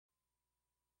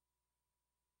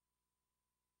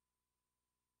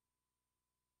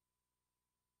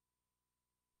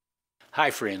Hi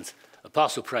friends,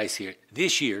 Apostle Price here.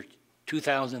 This year,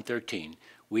 2013,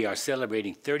 we are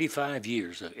celebrating 35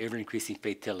 years of ever-increasing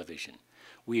faith television.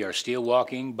 We are still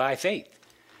walking by faith.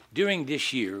 During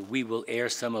this year, we will air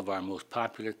some of our most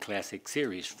popular classic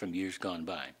series from years gone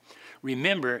by.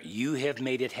 Remember, you have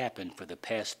made it happen for the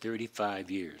past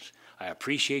 35 years. I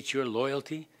appreciate your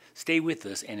loyalty. Stay with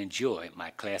us and enjoy my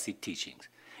classic teachings.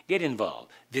 Get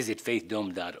involved. Visit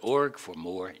faithdome.org for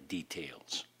more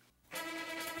details.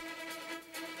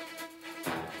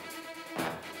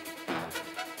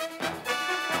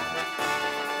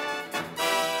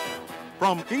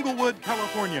 From Inglewood,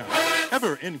 California,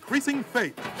 ever-increasing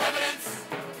faith. Evidence,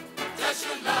 does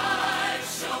your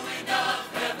life show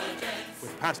enough evidence?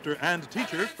 With pastor and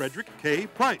teacher Frederick K.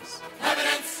 Price.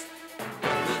 Evidence,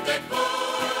 that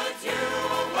puts you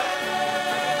away.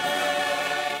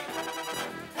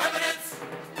 Evidence,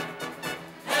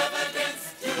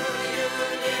 evidence, do you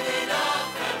live enough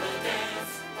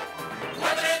evidence?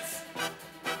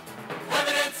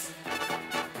 Evidence,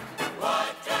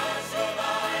 what does your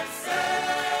life say?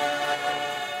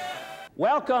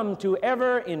 Welcome to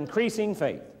ever-increasing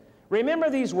faith. Remember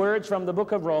these words from the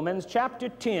book of Romans, chapter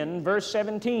 10, verse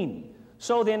 17.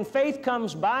 So then faith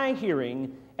comes by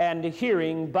hearing, and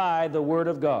hearing by the word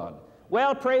of God.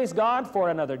 Well, praise God for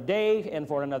another day and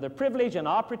for another privilege and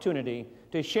opportunity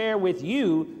to share with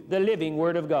you the living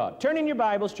word of God. Turn in your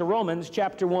Bibles to Romans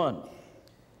chapter 1.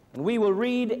 And we will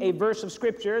read a verse of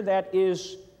Scripture that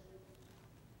is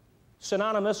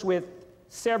synonymous with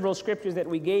several scriptures that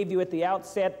we gave you at the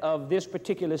outset of this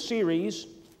particular series,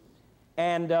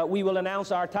 and we will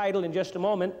announce our title in just a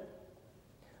moment.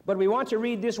 But we want to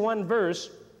read this one verse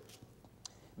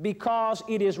because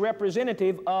it is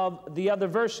representative of the other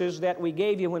verses that we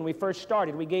gave you when we first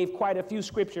started. We gave quite a few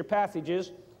scripture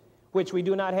passages which we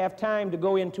do not have time to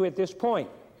go into at this point.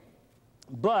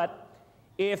 But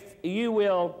if you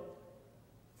will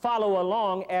follow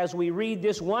along as we read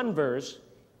this one verse,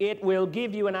 it will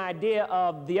give you an idea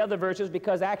of the other verses,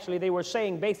 because actually they were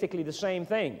saying basically the same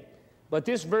thing. But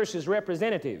this verse is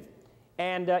representative,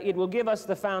 and it will give us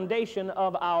the foundation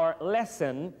of our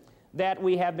lesson that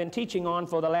we have been teaching on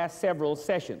for the last several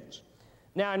sessions.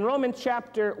 Now in Romans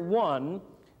chapter 1,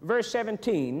 verse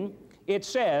 17, it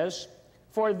says,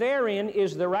 "For therein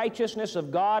is the righteousness of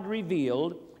God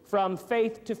revealed from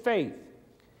faith to faith.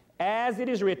 As it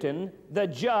is written, the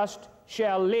just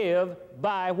shall live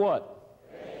by" what?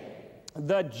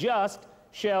 The just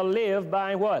shall live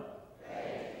by what?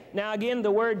 Faith. Now again, the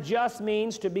word just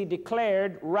means to be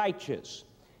declared righteous.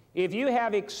 If you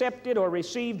have accepted or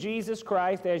received Jesus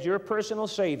Christ as your personal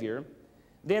Savior,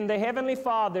 then the Heavenly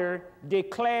Father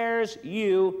declares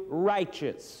you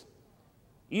righteous.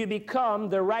 You become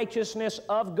the righteousness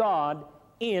of God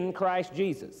in Christ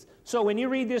Jesus. So when you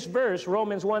read this verse,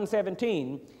 Romans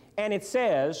 1:17, and it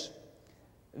says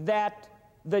that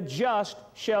the just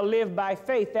shall live by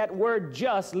faith, that word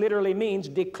just literally means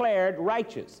declared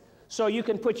righteous. So you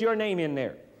can put your name in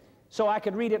there. So I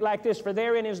could read it like this: "For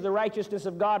therein is the righteousness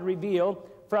of God revealed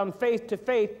from faith to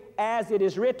faith, as it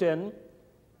is written,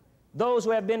 those who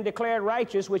have been declared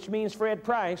righteous," which means Fred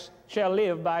Price, "shall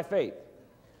live by faith."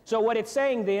 So what it's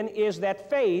saying then is that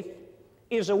faith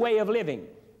is a way of living.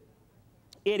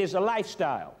 It is a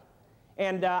lifestyle.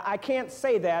 And I can't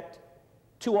say that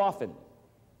too often,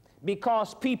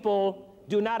 because people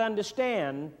do not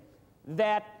understand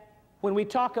that when we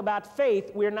talk about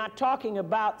faith, we're not talking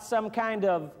about some kind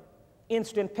of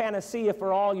instant panacea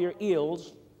for all your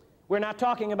ills. We're not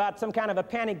talking about some kind of a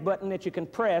panic button that you can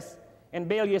press and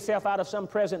bail yourself out of some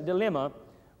present dilemma,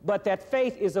 but that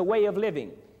faith is a way of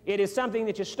living. It is something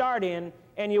that you start in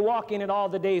and you walk in it all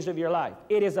the days of your life.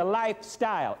 It is a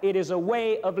lifestyle. It is a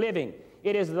way of living.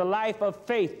 It is the life of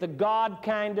faith, the God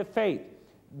kind of faith.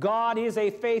 God is a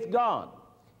faith God,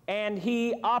 and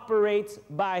He operates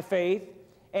by faith,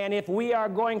 and if we are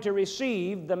going to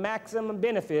receive the maximum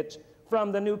benefits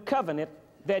from the new covenant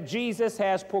that Jesus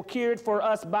has procured for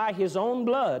us by His own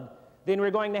blood, then we're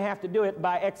going to have to do it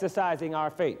by exercising our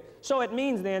faith. So it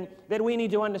means then that we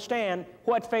need to understand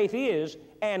what faith is,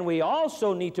 and we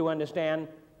also need to understand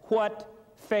what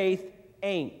faith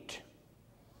ain't.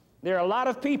 There are a lot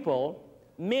of people,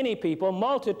 many people,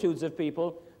 multitudes of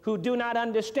people, who do not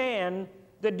understand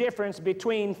the difference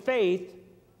between faith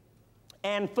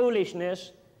and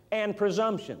foolishness and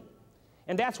presumption.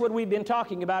 And that's what we've been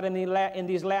talking about in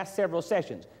these last several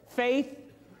sessions. Faith,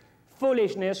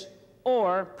 foolishness,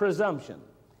 or presumption.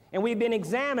 And we've been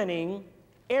examining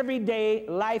everyday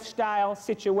lifestyle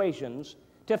situations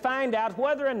to find out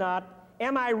whether or not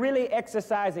am I really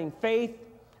exercising faith,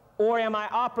 or am I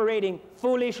operating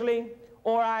foolishly,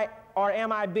 or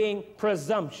am I being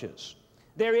presumptuous.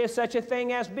 There is such a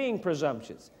thing as being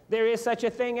presumptuous. There is such a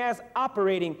thing as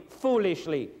operating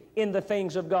foolishly in the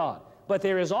things of God. But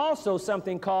there is also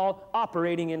something called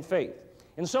operating in faith.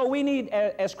 And so we need,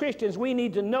 as Christians, we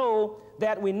need to know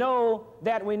that we know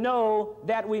that we know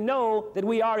that we know that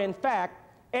we are in fact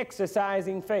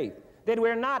exercising faith. That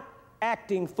we're not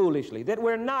acting foolishly, that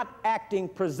we're not acting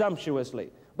presumptuously,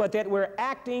 but that we're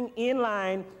acting in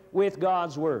line with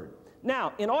God's Word.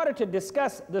 Now, in order to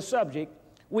discuss the subject,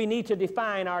 we need to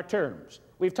define our terms.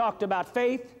 We've talked about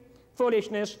faith,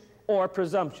 foolishness, or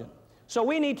presumption. So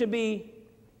we need to be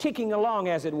ticking along,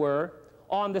 as it were,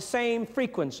 on the same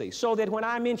frequency, so that when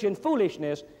I mention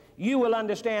foolishness, you will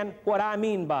understand what I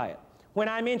mean by it. When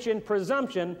I mention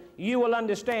presumption, you will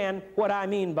understand what I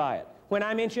mean by it. When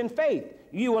I mention faith,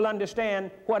 you will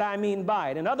understand what I mean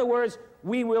by it. In other words,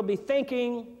 we will be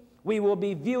thinking, we will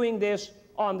be viewing this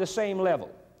on the same level.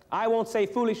 I won't say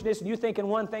foolishness, you thinking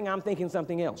one thing, I'm thinking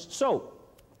something else. So,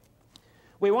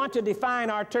 we want to define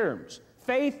our terms: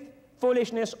 faith,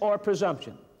 foolishness, or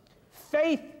presumption.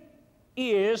 Faith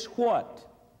is what?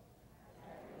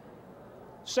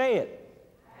 Say it.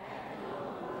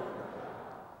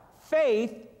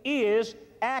 Faith is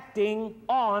acting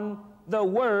on the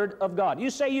Word of God. You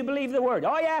say you believe the Word.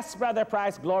 Oh yes, Brother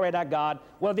Price, glory to God.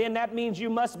 Well, then that means you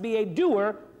must be a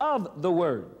doer of the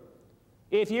Word.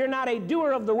 If you're not a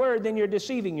doer of the Word, then you're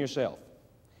deceiving yourself.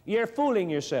 You're fooling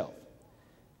yourself.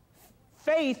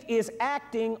 Faith is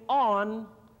acting on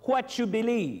what you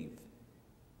believe.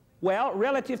 Well,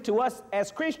 relative to us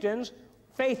as Christians,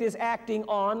 faith is acting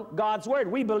on God's Word.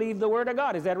 We believe the Word of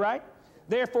God. Is that right?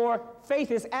 Therefore,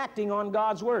 faith is acting on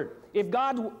God's Word. If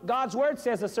God's Word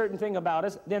says a certain thing about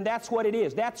us, then that's what it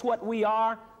is. That's what we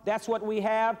are. That's what we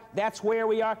have. That's where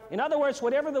we are. In other words,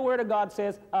 whatever the Word of God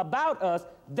says about us,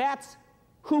 that's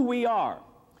who we are.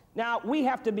 Now, we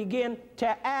have to begin to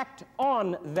act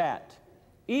on that.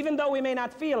 Even though we may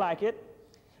not feel like it,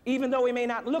 even though we may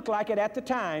not look like it at the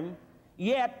time,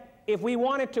 yet if we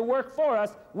want it to work for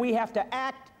us, we have to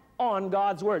act on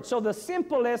God's Word. So the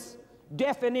simplest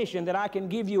definition that I can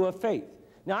give you of faith.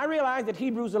 Now, I realize that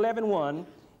Hebrews 11:1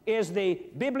 is the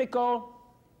biblical,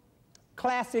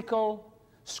 classical,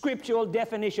 scriptural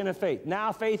definition of faith.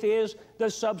 Now, faith is the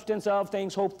substance of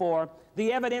things hoped for,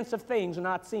 the evidence of things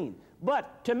not seen.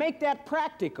 But to make that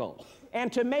practical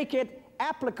and to make it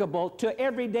applicable to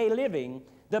everyday living,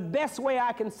 the best way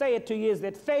I can say it to you is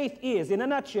that faith is, in a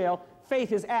nutshell,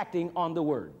 faith is acting on the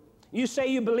Word. You say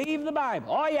you believe the Bible.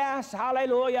 Oh yes,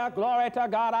 hallelujah, glory to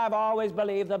God, I've always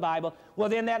believed the Bible. Well,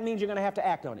 then that means you're going to have to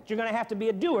act on it. You're going to have to be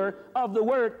a doer of the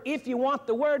Word if you want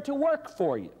the Word to work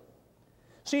for you.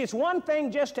 See, it's one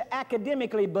thing just to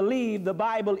academically believe the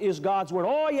Bible is God's Word.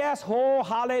 Oh yes, oh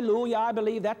hallelujah, I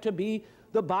believe that to be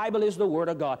the Bible is the Word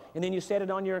of God. And then you set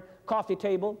it on your coffee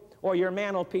table or your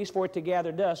mantelpiece for it to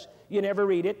gather dust. You never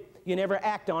read it. You never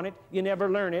act on it. You never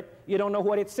learn it. You don't know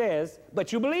what it says,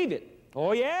 but you believe it.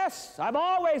 Oh yes, I've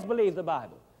always believed the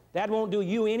Bible. That won't do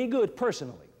you any good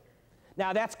personally.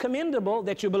 Now that's commendable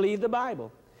that you believe the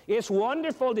Bible. It's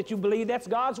wonderful that you believe that's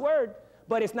God's Word,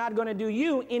 but it's not going to do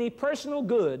you any personal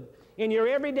good in your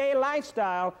everyday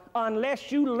lifestyle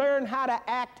unless you learn how to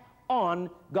act on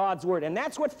God's Word. And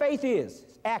that's what faith is,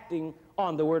 acting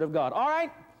on the Word of God. All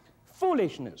right?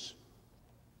 Foolishness.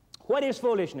 What is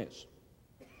foolishness?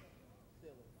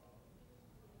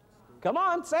 Come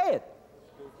on, say it.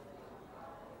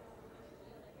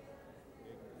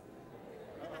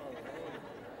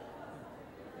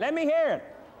 Let me hear it.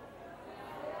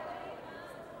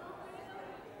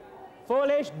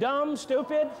 Foolish, dumb,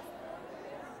 stupid.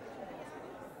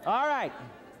 All right.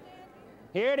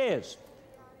 Here it is.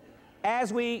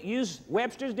 As we use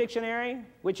Webster's dictionary,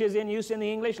 which is in use in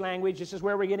the English language, this is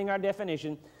where we're getting our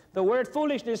definition. The word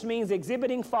foolishness means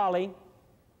exhibiting folly,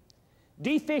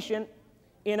 deficient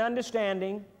in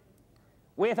understanding,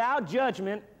 without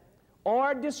judgment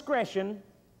or discretion,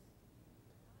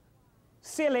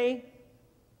 silly,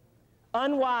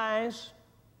 unwise,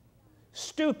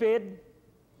 stupid,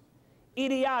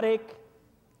 idiotic,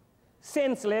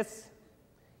 senseless,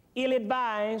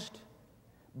 ill-advised,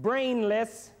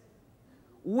 brainless,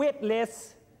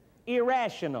 witless,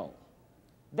 irrational.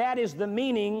 That is the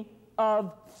meaning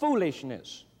of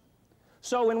foolishness.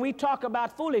 So when we talk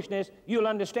about foolishness, you'll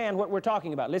understand what we're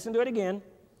talking about. Listen to it again.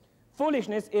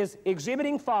 Foolishness is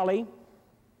exhibiting folly,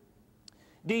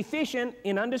 deficient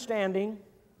in understanding,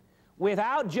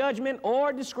 without judgment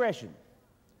or discretion,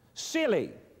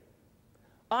 silly,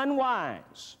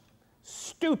 unwise,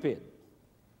 stupid,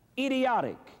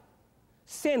 idiotic,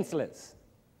 senseless,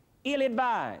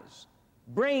 ill-advised,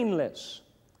 brainless,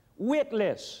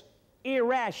 witless,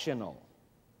 irrational.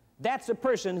 That's a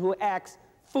person who acts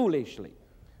foolishly.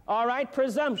 All right,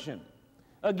 presumption.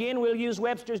 Again, we'll use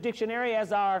Webster's dictionary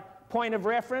as our point of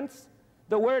reference.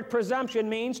 The word presumption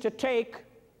means to take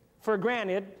for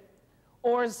granted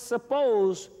or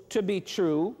suppose to be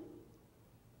true,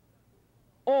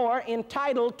 or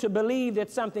entitled to believe that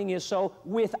something is so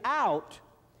without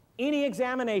any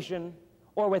examination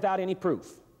or without any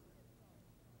proof.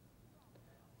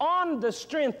 On the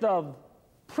strength of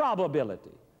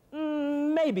probability.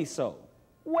 Maybe so.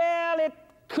 Well, it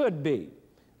could be.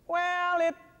 Well,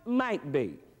 it might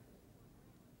be.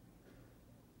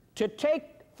 To take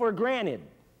for granted,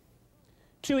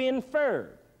 to infer,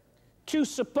 to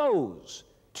suppose,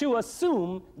 to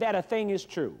assume that a thing is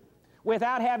true,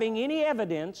 without having any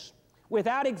evidence,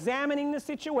 without examining the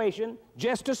situation,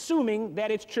 just assuming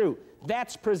that it's true.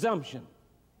 That's presumption.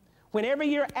 Whenever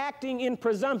you're acting in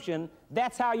presumption,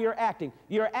 that's how you're acting.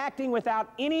 You're acting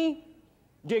without any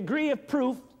degree of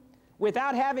proof,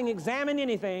 without having examined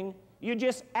anything. You're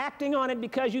just acting on it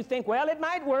because you think, well, it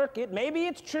might work. Maybe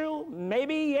it's true.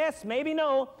 Maybe yes, maybe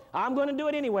no. I'm going to do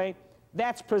it anyway.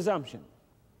 That's presumption.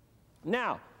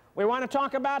 Now, we want to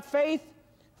talk about faith,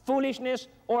 foolishness,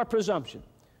 or presumption.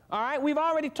 All right, we've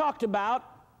already talked about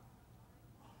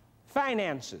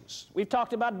finances. We've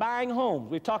talked about buying homes.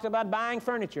 We've talked about buying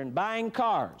furniture and buying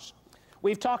cars.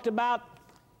 We've talked about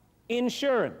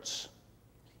insurance.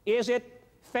 Is it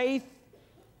faith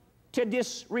to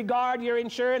disregard your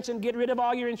insurance and get rid of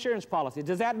all your insurance policies?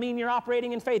 Does that mean you're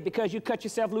operating in faith because you cut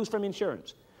yourself loose from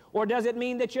insurance? Or does it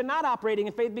mean that you're not operating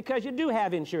in faith because you do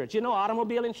have insurance? You know,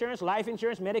 automobile insurance, life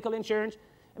insurance, medical insurance.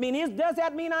 I mean, does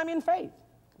that mean I'm in faith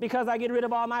because I get rid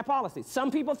of all my policies?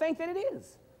 Some people think that it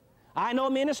is. I know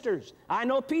ministers, I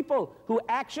know people who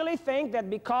actually think that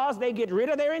because they get rid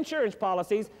of their insurance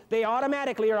policies, they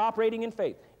automatically are operating in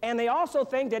faith. And they also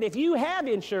think that if you have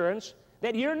insurance,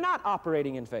 that you're not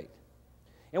operating in faith.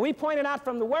 And we pointed out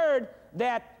from the Word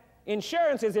that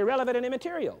insurance is irrelevant and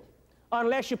immaterial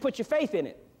unless you put your faith in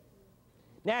it.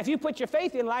 Now, if you put your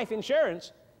faith in life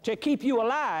insurance to keep you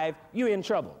alive, you're in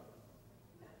trouble.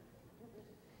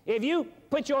 If you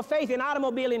put your faith in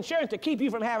automobile insurance to keep you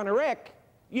from having a wreck,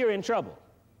 you're in trouble.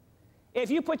 If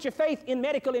you put your faith in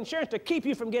medical insurance to keep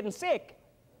you from getting sick,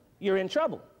 you're in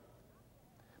trouble.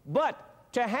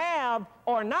 But to have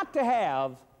or not to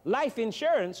have life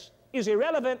insurance is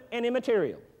irrelevant and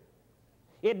immaterial.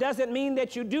 It doesn't mean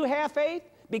that you do have faith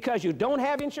because you don't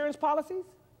have insurance policies.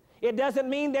 It doesn't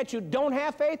mean that you don't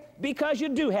have faith because you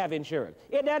do have insurance.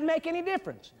 It doesn't make any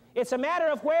difference. It's a matter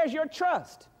of where's your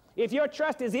trust. If your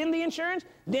trust is in the insurance,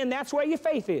 then that's where your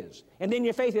faith is. And then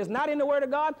your faith is not in the Word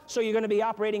of God, so you're going to be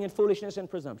operating in foolishness and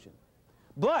presumption.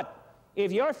 But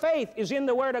if your faith is in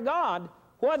the Word of God,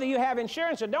 whether you have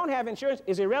insurance or don't have insurance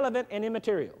is irrelevant and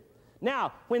immaterial.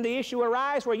 Now, when the issue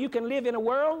arises where you can live in a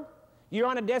world, you're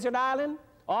on a desert island,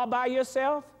 all by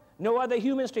yourself, no other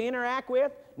humans to interact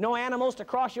with, no animals to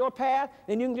cross your path,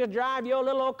 then you can just drive your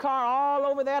little old car all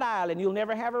over that island. You'll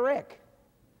never have a wreck.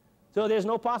 So there's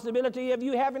no possibility of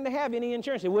you having to have any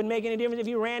insurance. It wouldn't make any difference if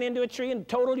you ran into a tree and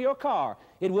totaled your car.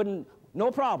 It wouldn't,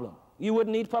 no problem. You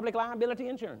wouldn't need public liability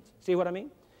insurance. See what I mean?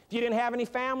 If you didn't have any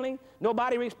family,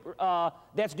 nobody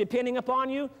that's depending upon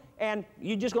you, and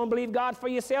you're just going to believe God for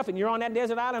yourself, and you're on that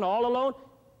desert island all alone,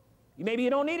 maybe you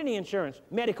don't need any insurance,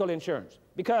 medical insurance,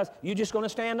 because you're just going to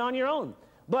stand on your own.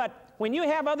 But when you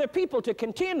have other people to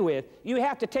contend with, you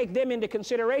have to take them into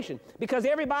consideration, because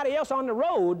everybody else on the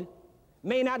road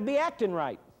may not be acting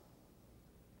right.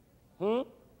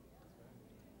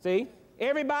 See?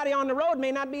 Everybody on the road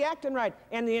may not be acting right.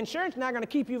 And the insurance is not going to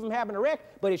keep you from having a wreck,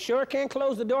 but it sure can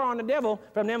close the door on the devil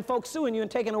from them folks suing you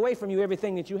and taking away from you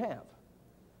everything that you have.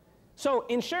 So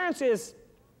insurance is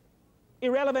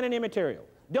irrelevant and immaterial.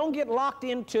 Don't get locked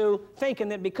into thinking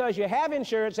that because you have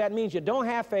insurance, that means you don't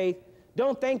have faith.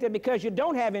 Don't think that because you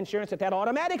don't have insurance, that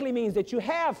automatically means that you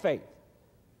have faith.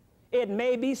 It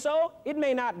may be so, it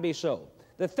may not be so.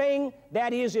 The thing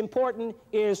that is important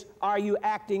is, are you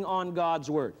acting on God's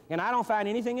Word? And I don't find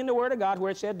anything in the Word of God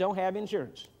where it said don't have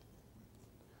insurance.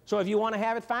 So if you want to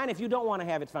have it, fine. If you don't want to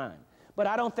have it, fine. But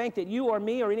I don't think that you or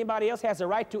me or anybody else has the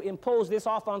right to impose this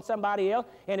off on somebody else,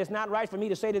 and it's not right for me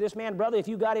to say to this man, brother, if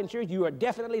you got insurance, you are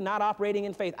definitely not operating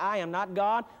in faith. I am not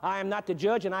God, I am not the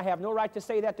judge, and I have no right to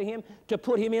say that to him to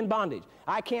put him in bondage.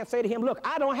 I can't say to him, look,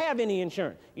 I don't have any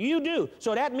insurance. You do,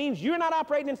 so that means you're not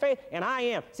operating in faith, and I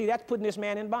am. See, that's putting this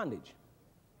man in bondage.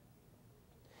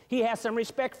 He has some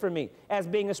respect for me as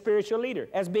being a spiritual leader,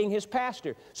 as being his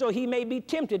pastor. So he may be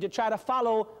tempted to try to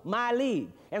follow my lead.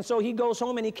 And so he goes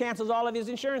home and he cancels all of his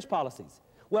insurance policies.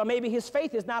 Well, maybe his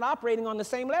faith is not operating on the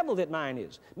same level that mine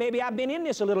is. Maybe I've been in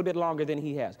this a little bit longer than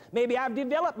he has. Maybe I've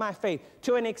developed my faith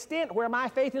to an extent where my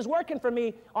faith is working for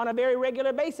me on a very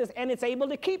regular basis, and it's able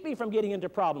to keep me from getting into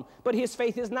problems. But his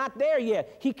faith is not there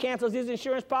yet. He cancels his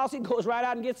insurance policy, goes right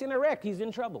out and gets in a wreck. He's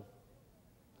in trouble.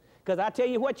 Because I tell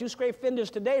you what, you scrape fenders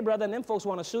today, brother, and them folks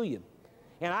want to sue you.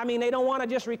 And I mean, they don't want to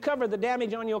just recover the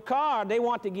damage on your car. They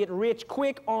want to get rich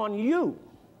quick on you.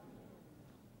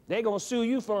 They're going to sue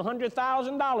you for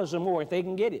 $100,000 or more if they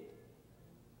can get it.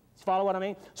 Follow what I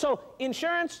mean? So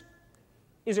insurance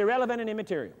is irrelevant and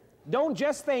immaterial. Don't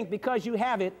just think because you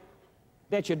have it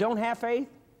that you don't have faith.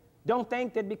 Don't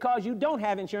think that because you don't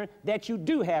have insurance that you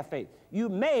do have faith. You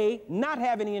may not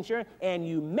have any insurance, and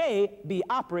you may be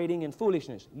operating in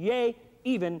foolishness, yea,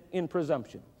 even in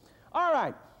presumption. All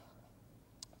right.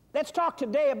 Let's talk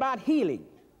today about healing,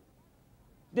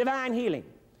 divine healing.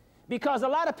 Because a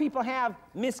lot of people have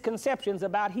misconceptions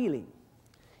about healing.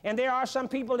 And there are some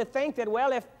people that think that,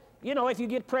 well, if you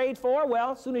get prayed for,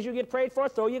 well, as soon as you get prayed for,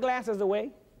 throw your glasses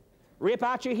away, rip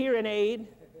out your hearing aid,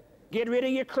 get rid of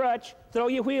your crutch, throw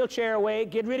your wheelchair away,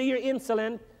 get rid of your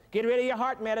insulin, get rid of your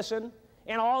heart medicine,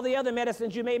 and all the other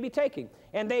medicines you may be taking.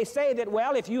 And they say that,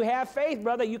 well, if you have faith,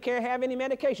 brother, you can't have any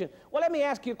medication. Well, let me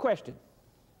ask you a question.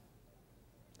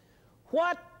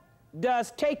 What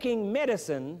does taking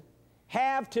medicine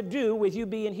have to do with you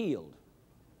being healed?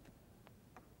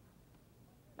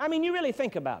 I mean, you really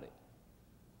think about it.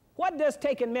 What does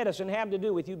taking medicine have to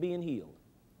do with you being healed?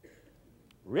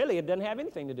 Really, it doesn't have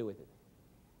anything to do with it.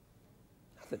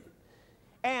 Nothing.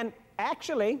 And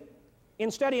actually, in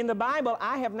studying the Bible,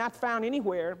 I have not found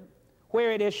anywhere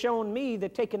where it has shown me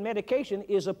that taking medication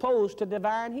is opposed to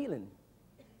divine healing.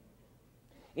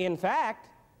 In fact,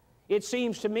 it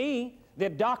seems to me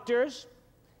that doctors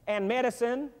and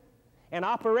medicine and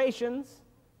operations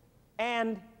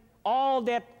and all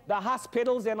that the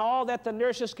hospitals and all that the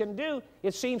nurses can do,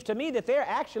 it seems to me that they're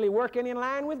actually working in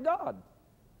line with God,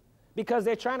 because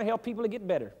they're trying to help people to get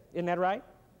better. Isn't that right?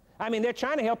 I mean, they're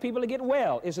trying to help people to get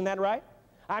well. Isn't that right?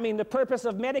 I mean, the purpose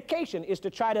of medication is to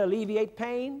try to alleviate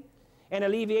pain and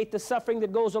alleviate the suffering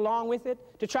that goes along with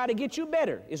it, to try to get you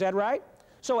better. Is that right?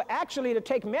 So actually, to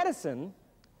take medicine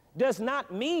does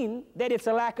not mean that it's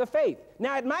a lack of faith.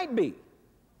 Now, it might be.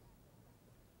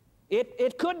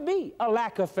 It could be a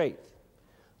lack of faith.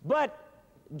 But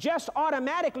just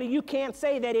automatically, you can't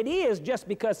say that it is just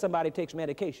because somebody takes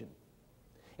medication.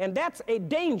 And that's a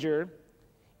danger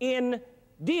in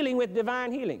dealing with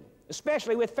divine healing,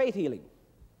 especially with faith healing,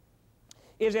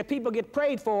 is that people get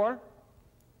prayed for,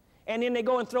 and then they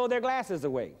go and throw their glasses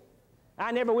away.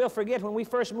 I never will forget when we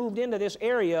first moved into this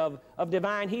area of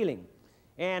divine healing,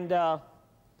 and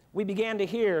we began to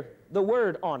hear the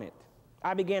word on it.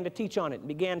 I began to teach on it and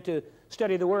began to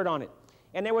study the word on it.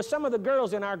 And there were some of the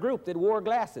girls in our group that wore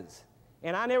glasses.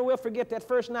 And I never will forget that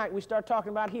first night we started talking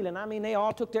about healing. I mean, they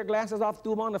all took their glasses off,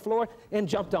 threw them on the floor, and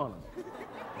jumped on them.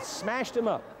 Smashed them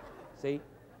up. See?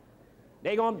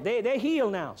 They're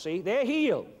healed now. See? They're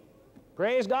healed.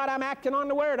 Praise God, I'm acting on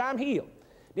the word. I'm healed.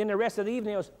 Then the rest of the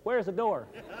evening it was, where's the door?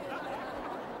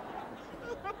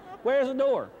 Where's the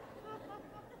door?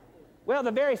 Well,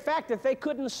 the very fact that they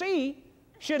couldn't see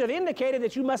should have indicated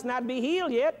that you must not be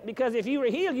healed yet, because if you were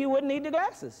healed, you wouldn't need the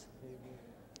glasses.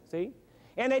 See?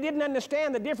 And they didn't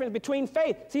understand the difference between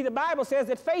faith. See, the Bible says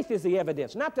that faith is the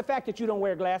evidence, not the fact that you don't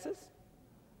wear glasses.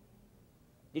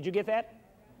 Did you get that?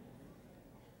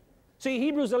 See,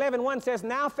 Hebrews 11:1 says,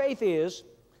 now faith is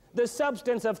the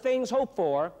substance of things hoped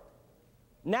for.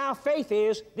 Now faith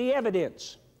is the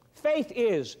evidence. Faith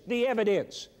is the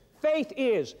evidence. Faith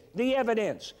is the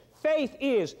evidence. Faith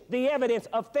is the evidence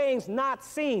of things not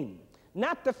seen.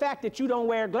 Not the fact that you don't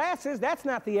wear glasses. That's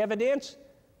not the evidence.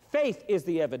 Faith is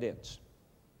the evidence.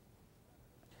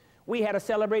 We had a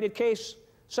celebrated case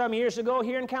some years ago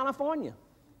here in California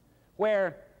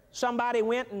where somebody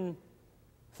went and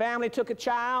family took a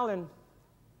child, and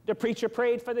the preacher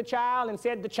prayed for the child and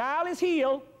said, the child is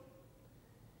healed.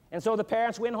 And so the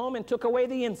parents went home and took away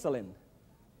the insulin.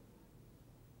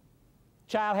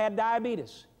 Child had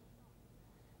diabetes.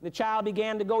 The child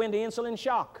began to go into insulin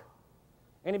shock.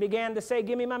 And he began to say,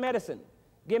 give me my medicine.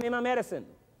 Give me my medicine.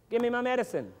 Give me my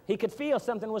medicine. He could feel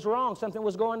something was wrong. Something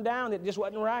was going down that just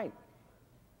wasn't right.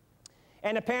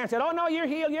 And the parents said, oh, no, you're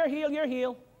healed, you're healed, you're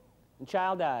healed. And the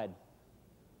child died.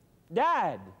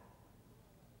 Died.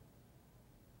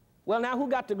 Well, now who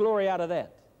got the glory out of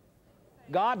that?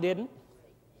 God didn't.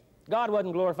 God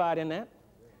wasn't glorified in that.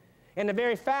 And the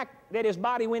very fact that his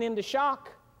body went into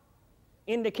shock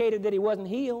indicated that he wasn't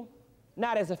healed,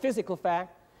 not as a physical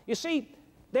fact. You see,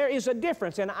 there is a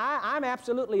difference, and I'm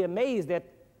absolutely amazed at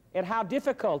at how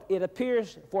difficult it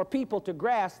appears for people to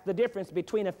grasp the difference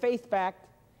between a faith fact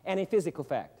and a physical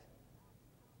fact.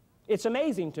 It's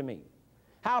amazing to me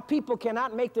how people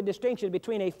cannot make the distinction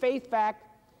between a faith fact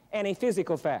and a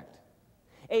physical fact.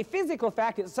 A physical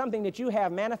fact is something that you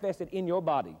have manifested in your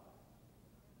body.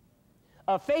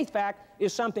 A faith fact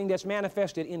is something that's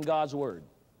manifested in God's Word.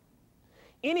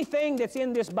 Anything that's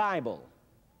in this Bible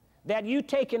that you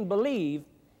take and believe,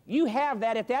 you have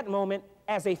that at that moment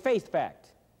as a faith fact.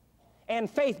 And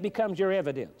faith becomes your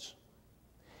evidence.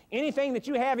 Anything that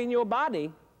you have in your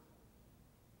body,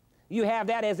 you have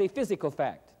that as a physical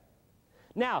fact.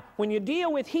 Now, when you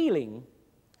deal with healing,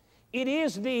 it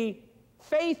is the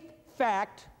faith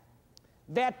fact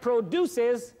that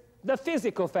produces the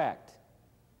physical fact.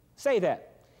 Say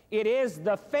that. It is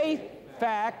the faith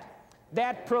fact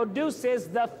that produces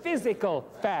the physical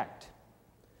fact.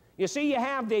 You see, you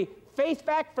have the faith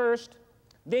fact first,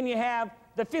 then you have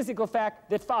the physical fact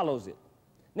that follows it.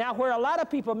 Now, where a lot of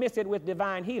people miss it with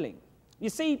divine healing, you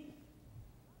see,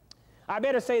 I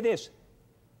better say this.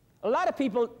 A lot of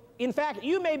people, in fact,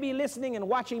 you may be listening and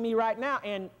watching me right now,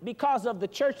 and because of the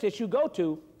church that you go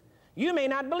to, you may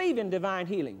not believe in divine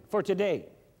healing for today.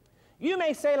 You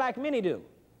may say, like many do,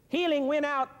 healing went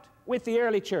out with the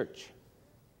early church.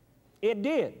 It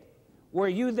did. Were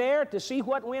you there to see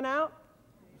what went out?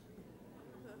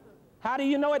 How do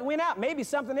you know it went out? Maybe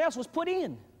something else was put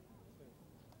in.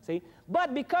 See?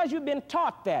 But because you've been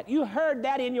taught that, you heard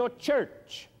that in your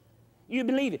church, you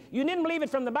believe it. You didn't believe it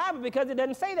from the Bible because it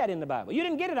doesn't say that in the Bible. You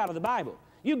didn't get it out of the Bible.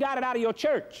 You got it out of your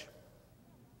church.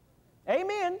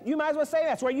 Amen. You might as well say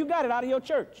that's where you got it out of your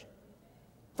church,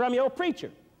 from your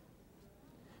preacher.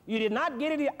 You did not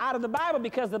get it out of the Bible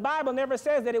because the Bible never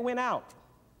says that it went out.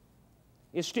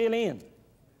 It's still in.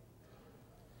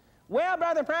 Well,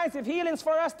 Brother Price, if healing's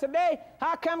for us today,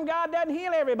 how come God doesn't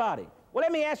heal everybody? Well,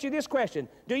 let me ask you this question.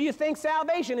 Do you think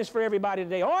salvation is for everybody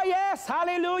today? Oh, yes,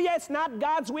 hallelujah. It's not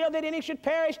God's will that any should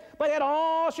perish, but that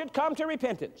all should come to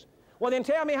repentance. Well, then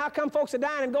tell me, how come folks are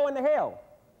dying and going to hell?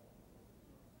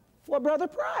 Well, Brother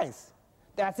Price,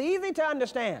 that's easy to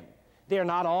understand. They're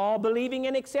not all believing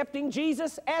and accepting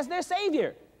Jesus as their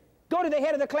Savior. Go to the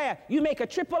head of the class. You make a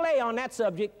AAA on that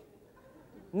subject.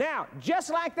 Now, just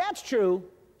like that's true,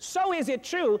 so is it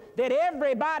true that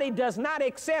everybody does not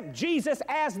accept Jesus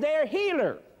as their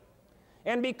healer.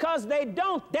 And because they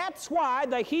don't, that's why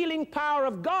the healing power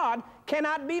of God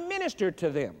cannot be ministered to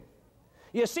them.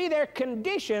 You see, they're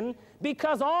conditioned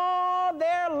because all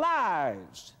their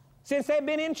lives, since they've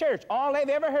been in church, all they've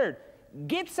ever heard,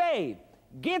 get saved,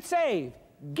 get saved,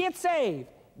 get saved,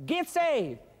 get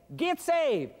saved, get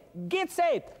saved, get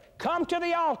saved, come to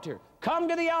the altar,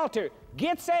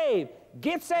 get saved,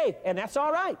 get saved, and that's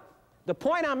all right. The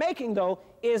point I'm making, though,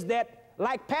 is that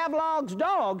like Pavlov's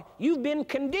dog, you've been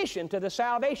conditioned to the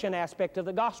salvation aspect of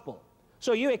the gospel.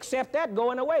 So you accept that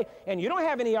going away, and you don't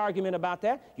have any argument about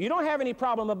that. You don't have any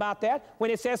problem about that.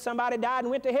 When it says somebody died and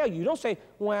went to hell, you don't say,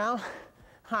 well,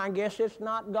 I guess it's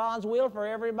not God's will for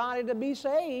everybody to be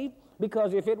saved,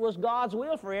 because if it was God's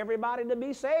will for everybody to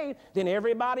be saved, then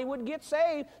everybody would get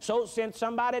saved. So since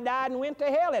somebody died and went to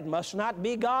hell, it must not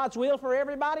be God's will for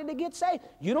everybody to get saved.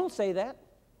 You don't say that,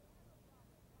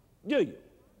 do you?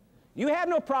 You have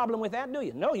no problem with that, do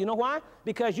you? No, you know why?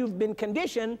 Because you've been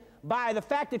conditioned by the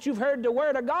fact that you've heard the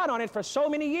Word of God on it for so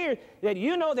many years that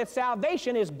you know that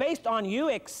salvation is based on you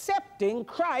accepting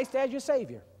Christ as your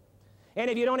Savior. And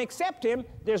if you don't accept Him,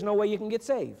 there's no way you can get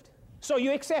saved. So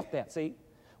you accept that, see?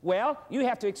 Well, you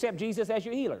have to accept Jesus as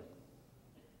your healer.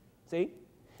 See?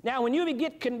 Now, when you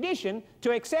get conditioned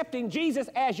to accepting Jesus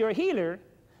as your healer,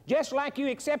 just like you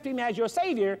accept Him as your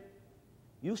Savior,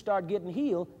 you start getting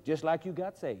healed just like you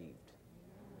got saved.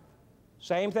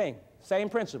 Same thing, same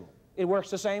principle. It works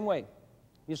the same way,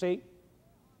 you see?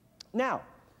 Now,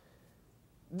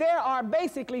 there are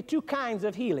basically two kinds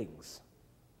of healings.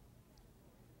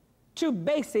 Two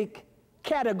basic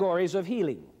categories of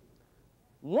healing.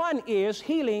 One is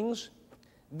healings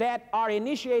that are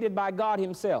initiated by God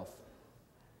Himself.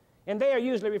 And they are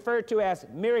usually referred to as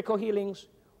miracle healings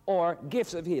or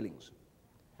gifts of healings.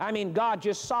 I mean, God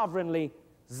just sovereignly,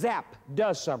 zap,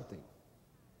 does something.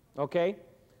 Okay?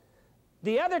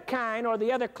 The other kind, or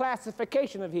the other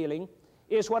classification of healing,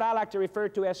 is what I like to refer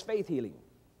to as faith healing,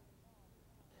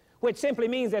 which simply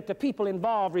means that the people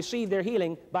involved receive their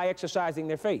healing by exercising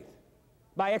their faith,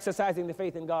 by exercising the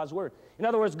faith in God's Word. In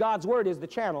other words, God's Word is the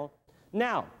channel.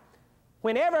 Now,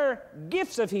 whenever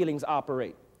gifts of healings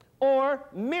operate, or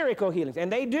miracle healings,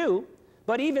 and they do,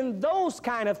 but even those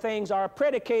kind of things are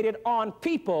predicated on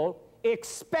people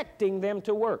expecting them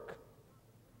to work.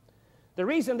 The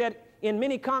reason that in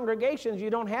many congregations you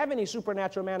don't have any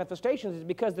supernatural manifestations is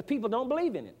because the people don't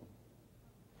believe in it.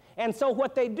 And so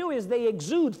what they do is they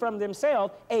exude from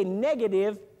themselves a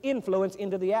negative influence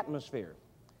into the atmosphere.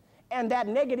 And that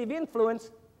negative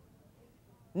influence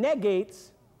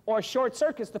negates or short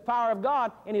circuits the power of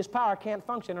God, and his power can't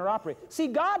function or operate. See,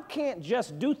 God can't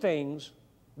just do things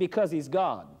because he's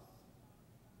God.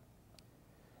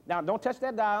 Now, don't touch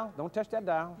that dial. Don't touch that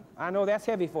dial. I know that's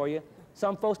heavy for you.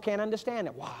 Some folks can't understand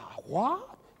it. Wow,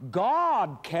 what?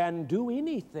 God can do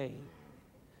anything.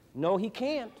 No, he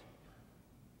can't.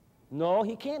 No,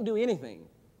 he can't do anything.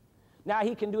 Now,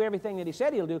 he can do everything that he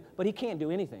said he'll do, but he can't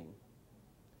do anything.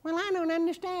 Well, I don't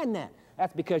understand that.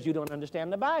 That's because you don't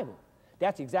understand the Bible.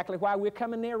 That's exactly why we're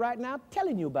coming there right now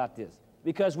telling you about this,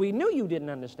 because we knew you didn't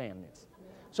understand this.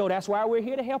 So that's why we're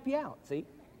here to help you out, see?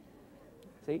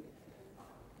 See?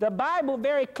 The Bible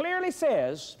very clearly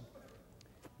says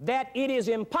that it is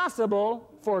impossible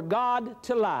for God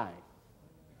to lie.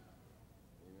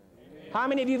 Amen. How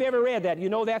many of you have ever read that? You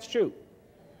know that's true.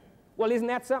 Well, isn't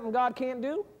that something God can't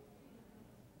do?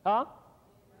 Huh?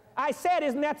 I said,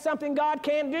 isn't that something God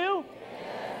can't do?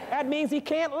 Yes. That means he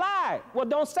can't lie. Well,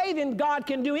 don't say then God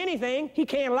can do anything. He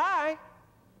can't lie.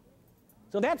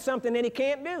 So that's something that he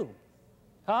can't do.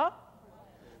 Huh?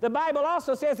 The Bible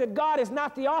also says that God is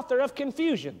not the author of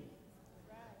confusion.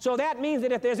 So that means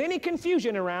that if there's any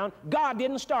confusion around, God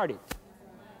didn't start it.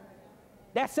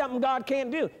 That's something God can't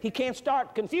do. He can't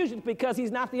start confusion because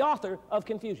he's not the author of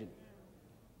confusion.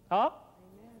 Huh?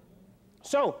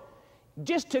 So,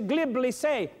 just to glibly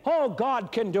say, oh,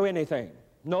 God can do anything.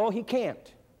 No, he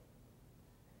can't.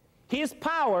 His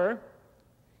power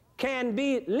can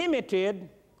be limited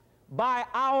by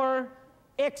our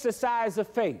exercise of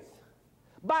faith,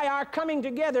 by our coming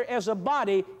together as a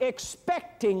body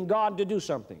expecting God to do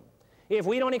something. If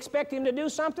we don't expect him to do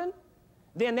something,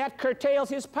 then that curtails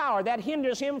his power. That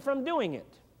hinders him from doing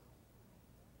it.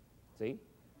 See?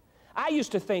 I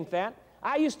used to think that.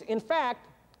 In fact,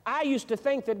 I used to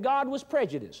think that God was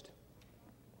prejudiced.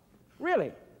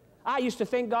 Really. I used to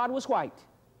think God was white.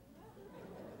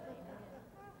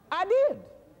 I did.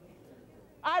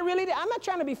 I really did. I'm not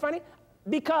trying to be funny,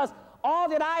 because all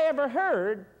that I ever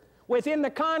heard within the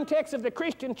context of the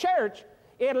Christian church,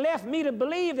 it left me to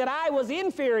believe that I was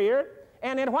inferior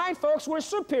and that white folks were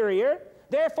superior,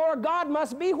 therefore God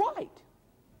must be white.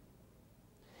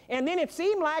 And then it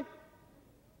seemed like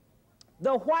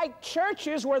the white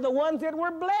churches were the ones that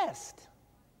were blessed.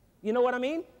 You know what I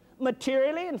mean?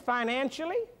 Materially and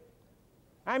financially.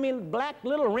 I mean, black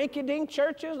little rinky-dink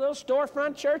churches, little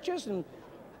storefront churches, and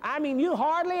I mean, you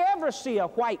hardly ever see a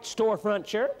white storefront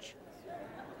church.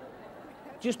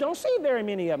 Just don't see very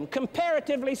many of them,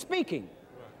 comparatively speaking.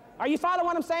 Are you following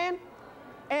what I'm saying?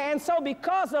 And so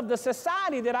because of the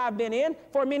society that I've been in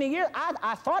for many years,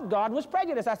 I thought God was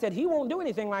prejudiced. I said, he won't do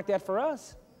anything like that for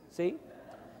us, see?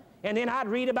 And then I'd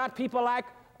read about people like,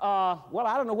 well,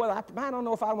 I don't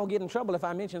know if I'm going to get in trouble if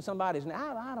I mention somebody's name.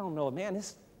 I don't know, man.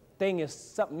 This thing is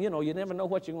something, you know, you never know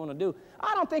what you're going to do.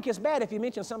 I don't think it's bad if you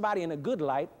mention somebody in a good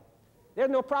light. There's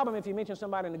no problem if you mention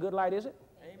somebody in a good light, is it?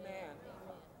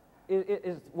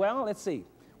 Amen. Well, let's see.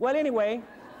 Well, anyway.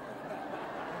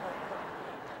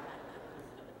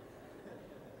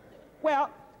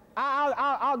 Well,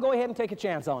 I'll go ahead and take a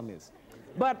chance on this.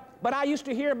 But I used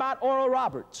to hear about Oral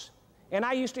Roberts. And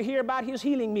I used to hear about his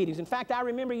healing meetings. In fact, I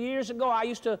remember years ago, I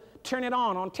used to turn it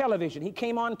on television. He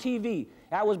came on TV.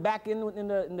 That was back in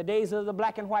the days of the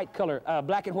black and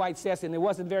white sets, and there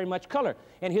wasn't very much color.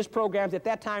 And his programs at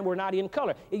that time were not in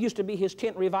color. It used to be his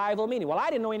tent revival meeting. Well, I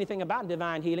didn't know anything about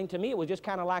divine healing. To me, it was just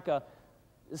kind of like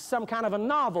some kind of a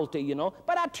novelty, you know.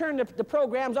 But I'd turn the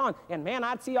programs on, and man,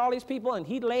 I'd see all these people, and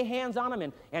he'd lay hands on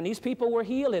them, and these people were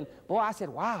healed. And boy, I said,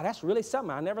 wow, that's really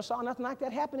something. I never saw nothing like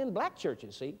that happen in black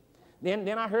churches, see. Then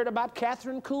I heard about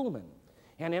Catherine Kuhlman.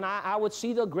 And then I would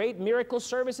see the great miracle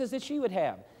services that she would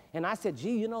have. And I said,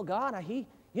 gee, you know, God, he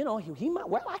might,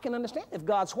 well, I can understand if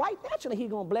God's white, naturally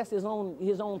he's going to bless his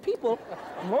own people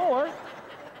more.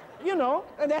 You know,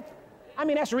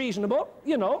 that's reasonable,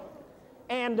 you know.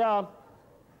 And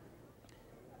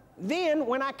then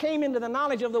when I came into the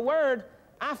knowledge of the Word,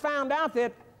 I found out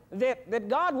that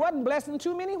God wasn't blessing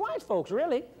too many white folks,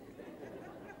 really.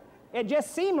 It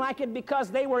just seemed like it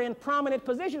because they were in prominent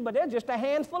positions, but there's just a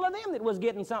handful of them that was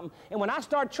getting something. And when I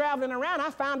started traveling around, I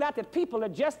found out that people are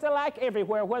just alike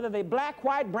everywhere, whether they're black,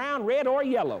 white, brown, red, or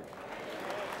yellow.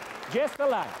 Just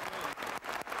alike.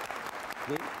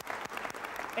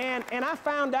 And I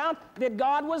found out that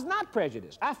God was not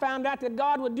prejudiced. I found out that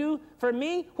God would do for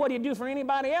me what he'd do for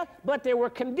anybody else, but there were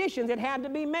conditions that had to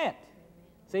be met.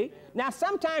 See? Now,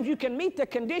 sometimes you can meet the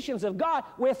conditions of God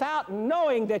without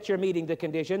knowing that you're meeting the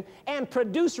condition and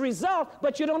produce result,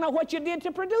 but you don't know what you did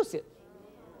to produce it.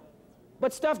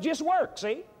 But stuff just works,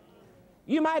 see?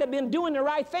 You might have been doing the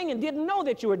right thing and didn't know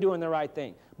that you were doing the right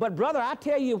thing. But brother, I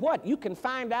tell you what, you can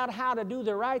find out how to do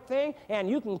the right thing, and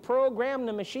you can program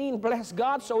the machine, bless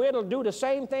God, so it'll do the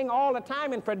same thing all the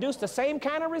time and produce the same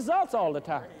kind of results all the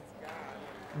time.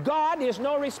 God is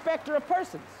no respecter of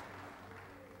persons.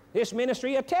 This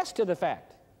ministry attests to the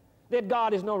fact that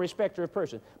God is no respecter of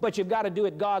persons. But you've got to do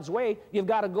it God's way. You've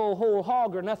got to go whole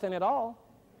hog or nothing at all.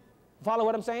 Follow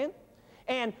what I'm saying?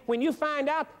 And when you find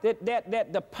out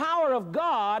that the power of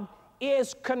God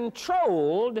is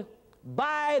controlled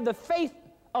by the faith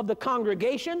of the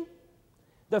congregation,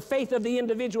 the faith of the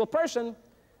individual person,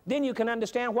 then you can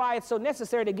understand why it's so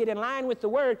necessary to get in line with the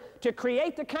Word to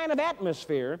create the kind of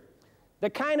atmosphere, the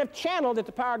kind of channel that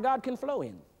the power of God can flow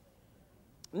in.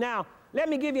 Now, let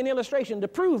me give you an illustration to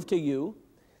prove to you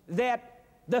that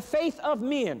the faith of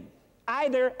men,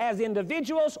 either as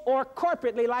individuals or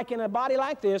corporately, like in a body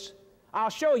like this, I'll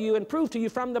show you and prove to you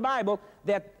from the Bible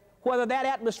that whether that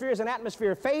atmosphere is an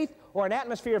atmosphere of faith or an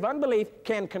atmosphere of unbelief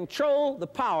can control the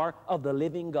power of the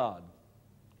living God.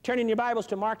 Turn in your Bibles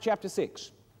to Mark chapter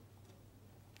 6.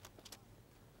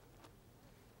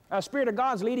 The Spirit of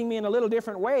God's leading me in a little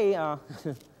different way. I'm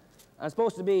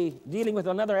supposed to be dealing with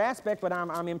another aspect, but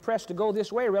I'm impressed to go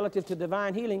this way relative to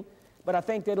divine healing, but I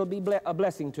think that it'll be a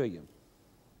blessing to you.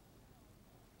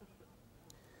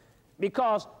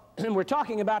 Because we're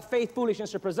talking about faith,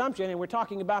 foolishness, or presumption, and we're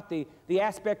talking about the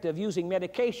aspect of using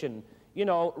medication, you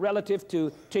know, relative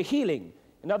to healing.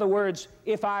 In other words,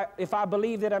 if I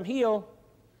believe that I'm healed,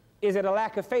 is it a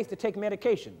lack of faith to take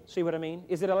medication? See what I mean?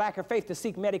 Is it a lack of faith to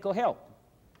seek medical help?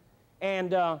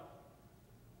 And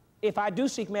if I do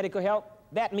seek medical help,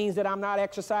 that means that I'm not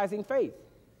exercising faith.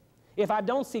 If I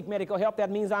don't seek medical help,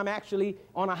 that means I'm actually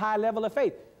on a high level of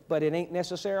faith. But it ain't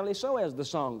necessarily so, as the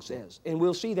song says. And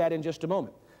we'll see that in just a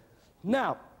moment.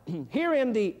 Now, here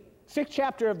in the 6th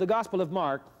chapter of the Gospel of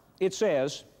Mark, it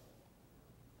says,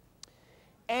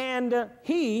 "And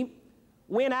he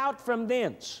went out from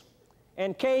thence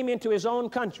and came into his own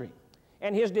country,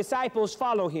 and his disciples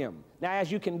follow him." Now,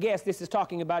 as you can guess, this is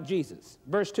talking about Jesus.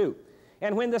 Verse 2,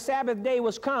 "And when the Sabbath day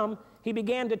was come, he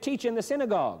began to teach in the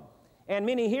synagogue. And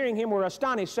many hearing him were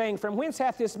astonished, saying, From whence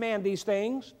hath this man these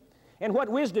things? And what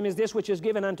wisdom is this which is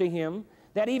given unto him,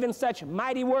 that even such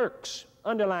mighty works,"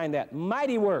 underline that,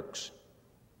 mighty works.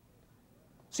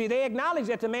 See, they acknowledged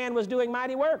that the man was doing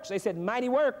mighty works. They said, mighty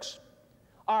works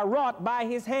are wrought by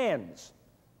his hands.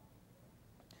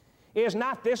 "Is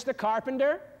not this the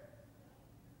carpenter,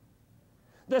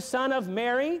 the son of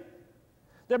Mary,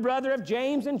 the brother of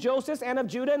James and Joseph and of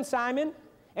Judah and Simon?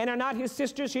 And are not his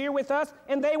sisters here with us?"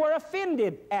 And they were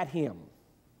offended at him.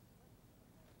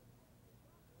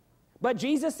 But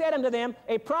Jesus said unto them,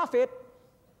 "A prophet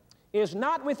is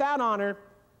not without honor,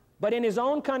 but in his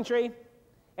own country,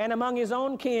 and among his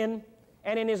own kin,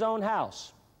 and in his own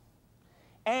house.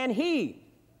 And he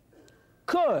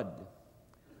could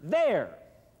there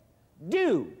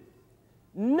do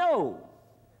no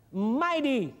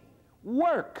mighty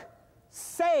work,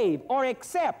 save or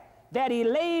except that he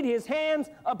laid his hands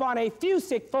upon a few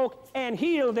sick folk and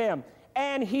healed them.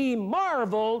 And he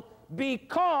marveled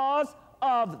because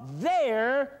of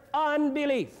their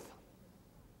unbelief."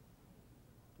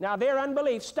 Now, their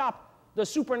unbelief stopped the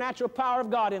supernatural power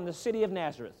of God in the city of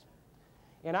Nazareth.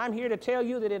 And I'm here to tell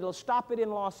you that it'll stop it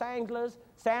in Los Angeles,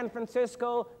 San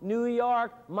Francisco, New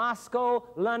York, Moscow,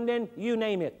 London, you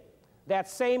name it. That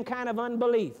same kind of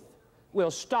unbelief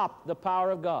will stop the power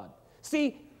of God.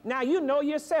 See, now you know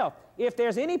yourself, if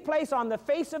there's any place on the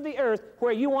face of the earth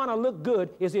where you want to look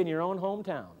good, is in your own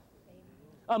hometown,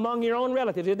 among your own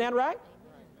relatives. Isn't that right?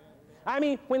 I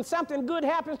mean, when something good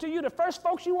happens to you, the first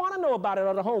folks you want to know about it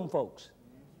are the home folks.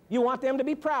 You want them to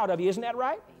be proud of you. Isn't that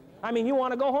right? I mean, you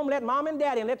want to go home, let mom and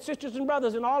daddy and let sisters and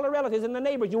brothers and all the relatives and the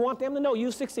neighbors, you want them to know you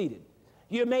succeeded.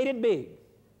 You made it big.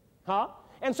 Huh?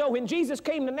 And so when Jesus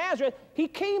came to Nazareth, he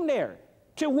came there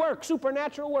to work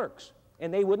supernatural works,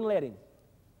 and they wouldn't let him.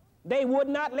 They would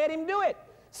not let him do it.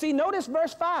 See, notice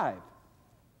verse 5.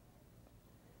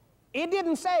 It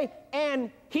didn't say,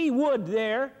 "and he would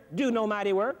there do no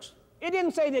mighty works." It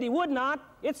didn't say that he would not.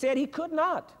 It said he could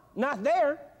not. Not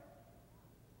there.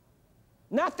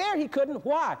 Not there he couldn't.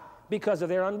 Why? Because of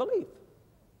their unbelief.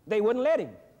 They wouldn't let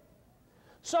him.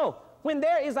 So, when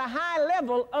there is a high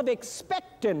level of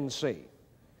expectancy,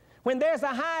 when there's a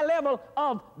high level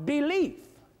of belief,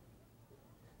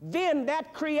 then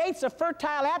that creates a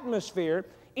fertile atmosphere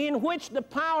in which the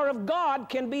power of God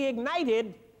can be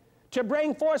ignited to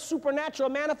bring forth supernatural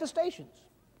manifestations.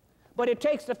 But it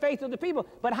takes the faith of the people.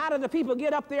 But how do the people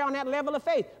get up there on that level of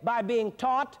faith? By being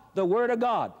taught the Word of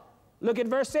God. Look at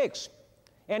verse 6.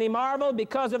 And he marveled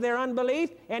because of their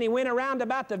unbelief, and he went around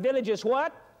about the villages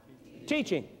what?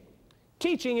 Teaching.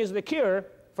 Teaching is the cure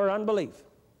for unbelief.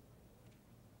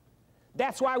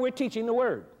 That's why we're teaching the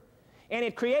Word. And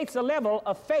it creates a level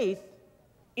of faith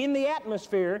in the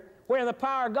atmosphere where the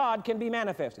power of God can be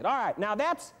manifested. All right, now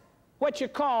that's what you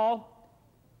call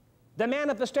the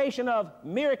manifestation of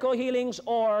miracle healings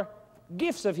or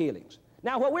gifts of healings.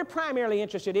 Now, what we're primarily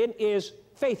interested in is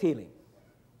faith healing.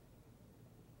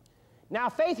 Now,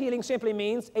 faith healing simply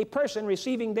means a person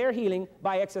receiving their healing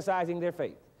by exercising their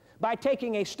faith, by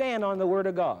taking a stand on the Word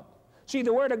of God. See,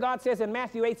 the Word of God says in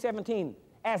Matthew 8:17,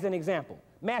 as an example,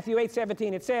 Matthew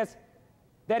 8:17, it says,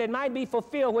 that it might be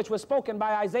fulfilled which was spoken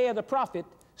by Isaiah the prophet,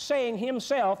 saying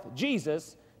himself,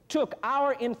 Jesus, took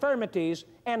our infirmities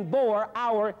and bore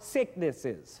our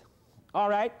sicknesses. All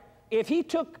right? If he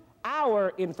took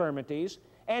our infirmities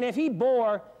and if he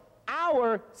bore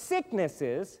our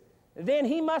sicknesses, then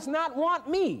he must not want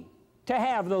me to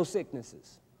have those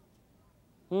sicknesses.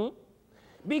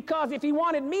 Because if he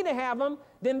wanted me to have them,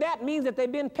 then that means that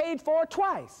they've been paid for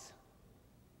twice.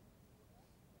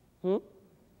 Did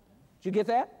you get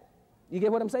that? You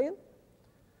get what I'm saying?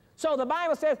 So the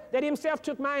Bible says that himself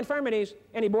took my infirmities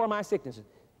and he bore my sicknesses.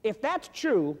 If that's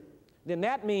true, then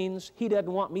that means he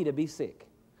doesn't want me to be sick.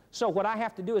 So what I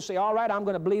have to do is say, all right, I'm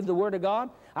going to believe the Word of God.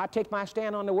 I take my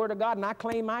stand on the Word of God and I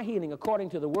claim my healing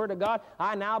according to the Word of God.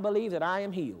 I now believe that I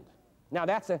am healed. Now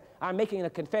I'm making a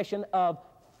confession of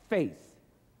faith.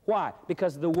 Why?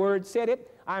 Because the Word said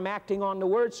it. I'm acting on the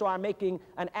Word, so I'm making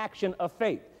an action of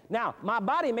faith. Now, my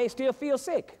body may still feel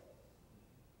sick.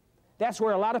 That's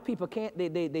where a lot of people can't,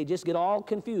 they just get all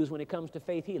confused when it comes to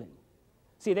faith healing.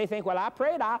 See, they think, well, I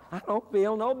prayed, I don't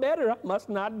feel no better, I must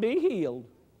not be healed.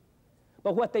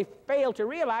 But what they fail to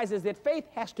realize is that faith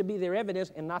has to be their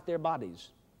evidence and not their bodies.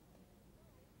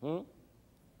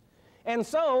 And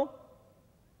so,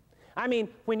 I mean,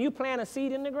 when you plant a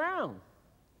seed in the ground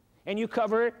and you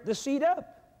cover the seed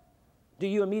up, do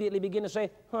you immediately begin to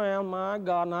say, well, my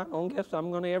God, I don't guess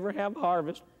I'm going to ever have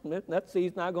harvest. That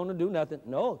seed's not going to do nothing.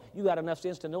 No, you got enough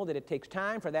sense to know that it takes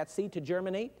time for that seed to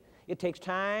germinate. It takes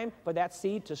time for that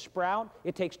seed to sprout.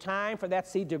 It takes time for that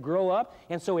seed to grow up.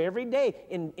 And so every day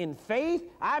in faith,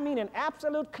 I mean in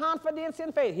absolute confidence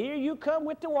in faith, here you come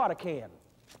with the water can.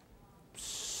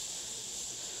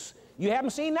 Psst. You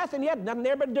haven't seen nothing yet, nothing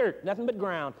there but dirt, nothing but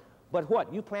ground. But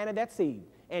what? You planted that seed.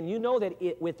 And you know that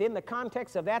within the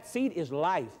context of that seed is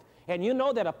life. And you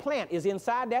know that a plant is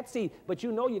inside that seed, but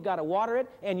you know you got to water it,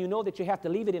 and you know that you have to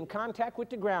leave it in contact with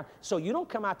the ground. So you don't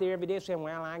come out there every day saying,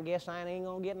 well, I guess I ain't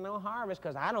going to get no harvest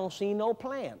because I don't see no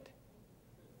plant.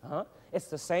 It's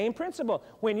the same principle.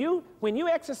 When you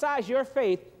exercise your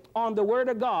faith on the Word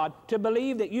of God to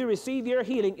believe that you receive your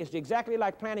healing, it's exactly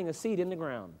like planting a seed in the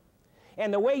ground.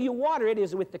 And the way you water it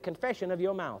is with the confession of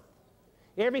your mouth.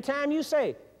 Every time you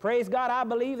say, praise God, I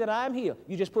believe that I'm healed,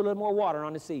 you just put a little more water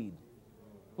on the seed.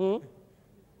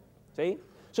 See?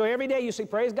 So every day you say,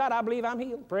 praise God, I believe I'm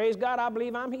healed. Praise God, I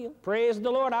believe I'm healed. Praise the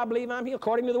Lord, I believe I'm healed,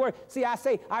 according to the Word. See, I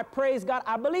say, I praise God,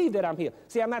 I believe that I'm healed.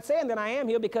 See, I'm not saying that I am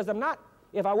healed because I'm not.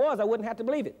 If I was, I wouldn't have to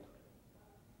believe it.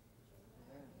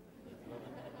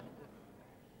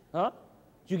 Did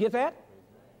you get that?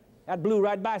 That blew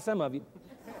right by some of you.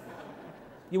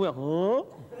 You went,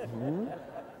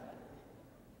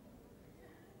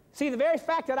 See, the very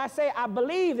fact that I say I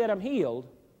believe that I'm healed,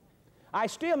 I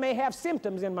still may have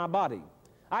symptoms in my body.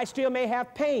 I still may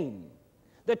have pain.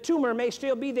 The tumor may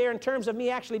still be there in terms of me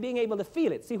actually being able to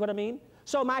feel it. See what I mean?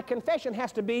 So my confession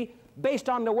has to be based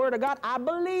on the Word of God. I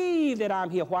believe that I'm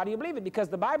healed. Why do you believe it? Because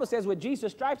the Bible says with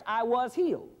Jesus' stripes, I was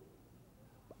healed.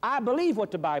 I believe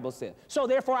what the Bible says. So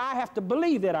therefore, I have to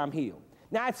believe that I'm healed.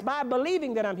 Now, it's by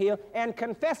believing that I'm healed and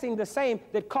confessing the same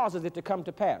that causes it to come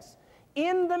to pass.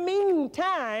 In the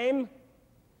meantime,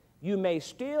 you may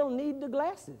still need the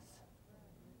glasses.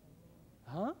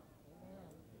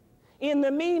 In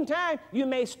the meantime, you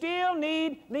may still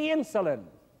need the insulin.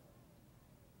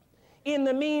 In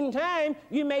the meantime,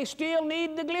 you may still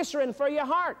need the glycerin for your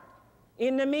heart.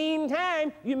 In the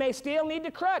meantime, you may still need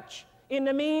the crutch. In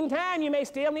the meantime, you may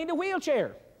still need the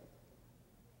wheelchair.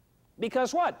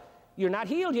 Because what? You're not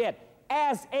healed yet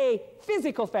as a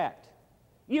physical fact.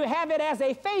 You have it as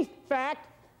a faith fact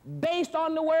based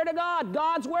on the Word of God.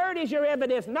 God's Word is your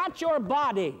evidence, not your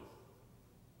body.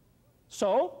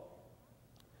 So,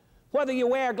 whether you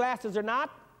wear glasses or not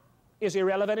is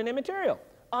irrelevant and immaterial,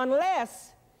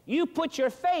 unless you put your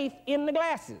faith in the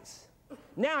glasses.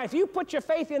 Now, if you put your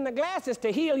faith in the glasses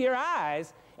to heal your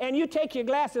eyes, and you take your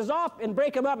glasses off and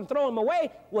break them up and throw them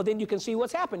away, well, then you can see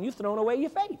what's happened. You've thrown away your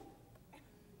faith.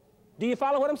 Do you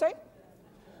follow what I'm saying?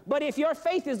 But if your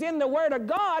faith is in the Word of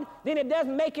God, then it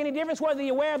doesn't make any difference whether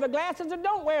you wear the glasses or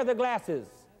don't wear the glasses.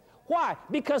 Why?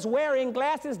 Because wearing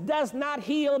glasses does not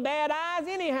heal bad eyes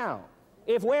anyhow.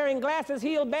 If wearing glasses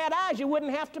healed bad eyes, you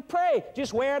wouldn't have to pray.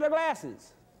 Just wear the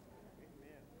glasses.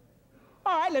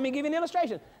 All right, let me give you an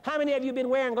illustration. How many of you have been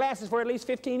wearing glasses for at least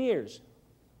 15 years?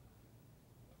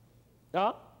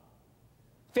 No?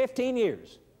 15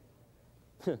 years.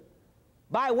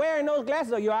 By wearing those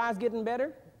glasses, are your eyes getting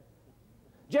better?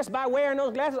 Just by wearing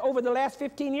those glasses over the last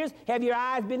 15 years, have your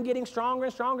eyes been getting stronger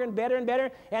and stronger and better and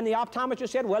better? And the optometrist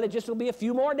said, well, it just will be a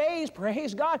few more days.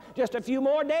 Praise God. Just a few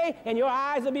more days, and your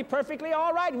eyes will be perfectly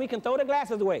all right, and we can throw the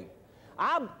glasses away.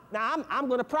 I'm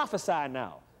going to prophesy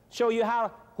now. Show you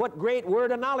what great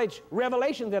word of knowledge,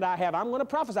 revelation that I have. I'm going to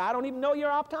prophesy. I don't even know your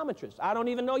optometrist. I don't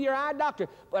even know your eye doctor,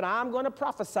 but I'm going to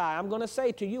prophesy. I'm going to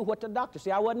say to you what the doctor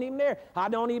said. I wasn't even there. I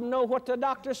don't even know what the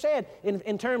doctor said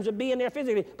in terms of being there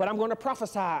physically, but I'm going to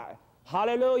prophesy.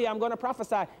 Hallelujah, I'm going to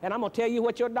prophesy, and I'm going to tell you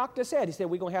what your doctor said. He said,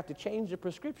 we're going to have to change the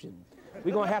prescription.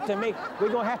 We're going to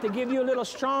have to give you a little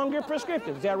stronger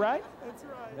prescription. Is that right? That's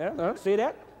right. Yeah, see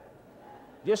that?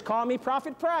 Just call me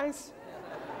Prophet Price.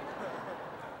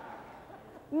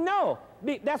 No,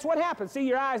 that's what happens. See,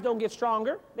 your eyes don't get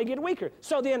stronger, they get weaker.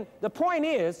 So then the point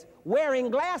is, wearing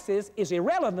glasses is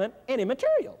irrelevant and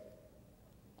immaterial.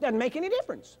 Doesn't make any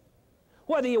difference.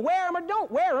 Whether you wear them or don't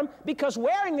wear them, because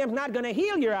wearing them is not going to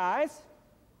heal your eyes.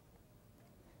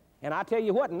 And I tell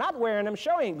you what, not wearing them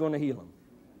sure ain't going to heal them.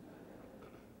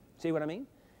 See what I mean?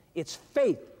 It's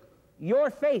faith,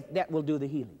 your faith, that will do the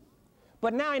healing.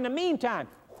 But now in the meantime,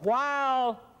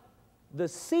 while the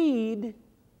seed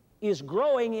is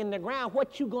growing in the ground,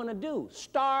 what you going to do?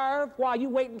 Starve while you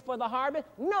waiting for the harvest?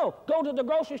 No, go to the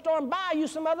grocery store and buy you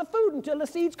some other food until the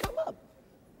seeds come up.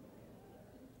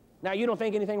 Now, you don't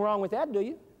think anything wrong with that, do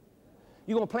you?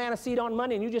 You're going to plant a seed on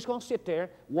Monday, and you're just going to sit there,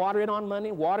 water it on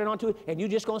Monday, water it on Tuesday, and you're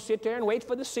just going to sit there and wait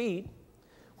for the seed.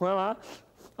 Well,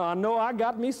 I know I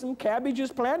got me some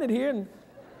cabbages planted here, and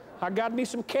I got me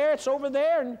some carrots over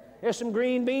there, and there's some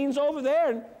green beans over there,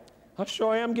 and I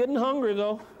sure am getting hungry,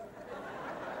 though.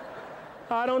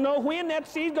 I don't know when that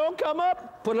seed's going to come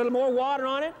up. Put a little more water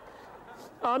on it.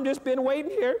 I've just been waiting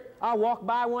here. I walked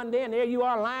by one day, and there you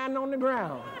are lying on the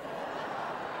ground.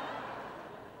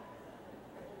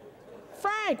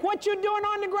 Frank, what you doing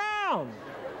on the ground?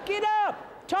 Get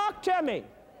up. Talk to me.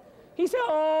 He said,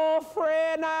 oh,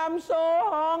 Fred, I'm so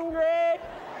hungry.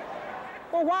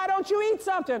 Well, why don't you eat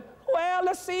something? Well,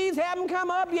 the seeds haven't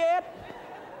come up yet.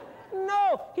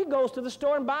 No, he goes to the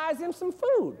store and buys him some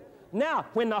food. Now,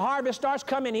 when the harvest starts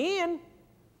coming in,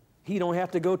 he don't have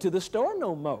to go to the store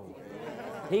no more.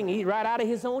 He can eat right out of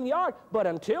his own yard. But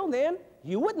until then,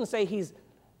 you wouldn't say he's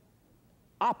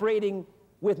operating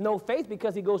with no faith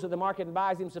because he goes to the market and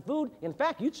buys him some food. In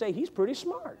fact, you'd say he's pretty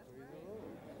smart.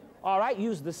 All right,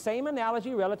 use the same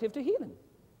analogy relative to healing.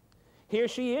 Here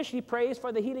she is, she prays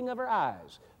for the healing of her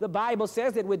eyes. The Bible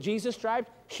says that with Jesus'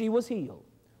 stripes, she was healed.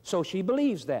 So she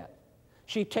believes that.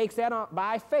 She takes that on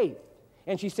by faith.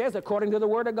 And she says, according to the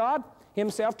Word of God,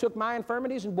 Himself took my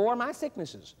infirmities and bore my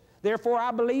sicknesses. Therefore,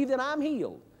 I believe that I'm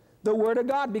healed. The Word of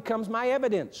God becomes my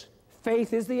evidence.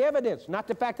 Faith is the evidence, not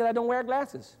the fact that I don't wear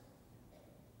glasses.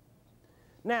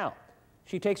 Now,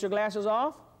 she takes her glasses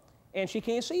off, and she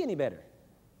can't see any better.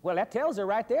 Well, that tells her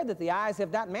right there that the eyes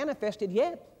have not manifested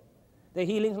yet. The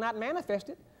healing's not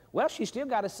manifested. Well, she's still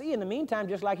got to see in the meantime,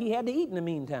 just like he had to eat in the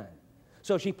meantime.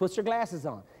 So she puts her glasses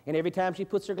on. And every time she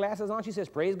puts her glasses on, she says,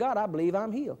 praise God, I believe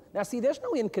I'm healed. Now, see, there's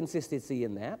no inconsistency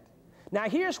in that. Now,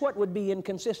 here's what would be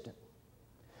inconsistent.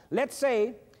 Let's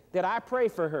say that I pray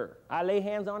for her. I lay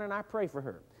hands on her and I pray for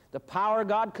her. The power of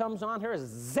God comes on her,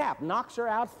 zap, knocks her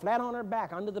out flat on her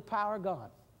back under the power of God.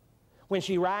 When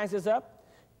she rises up,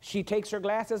 she takes her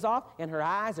glasses off and her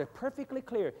eyes are perfectly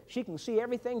clear. She can see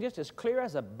everything just as clear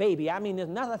as a baby. I mean, there's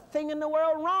not a thing in the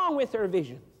world wrong with her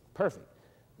vision. Perfect.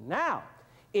 Now,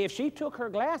 if she took her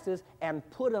glasses and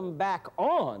put them back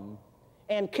on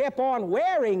and kept on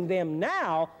wearing them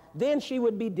now, then she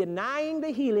would be denying the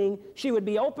healing. She would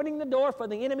be opening the door for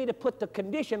the enemy to put the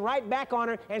condition right back on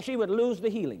her, and she would lose the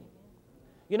healing.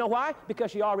 You know why? Because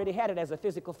she already had it as a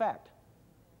physical fact.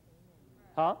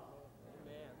 Huh?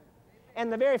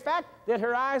 And the very fact that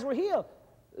her eyes were healed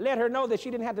let her know that she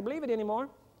didn't have to believe it anymore.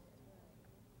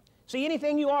 See,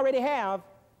 anything you already have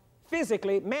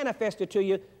physically manifested to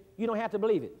you, you don't have to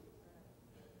believe it.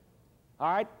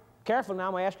 All right? Careful now,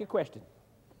 I'm going to ask you a question.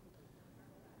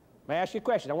 I'm going to ask you a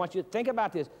question. I want you to think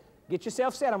about this. Get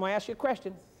yourself set. I'm going to ask you a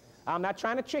question. I'm not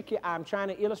trying to trick you. I'm trying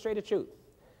to illustrate the truth.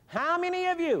 How many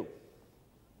of you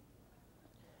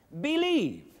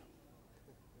believe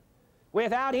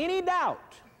without any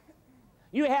doubt?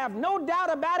 You have no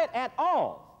doubt about it at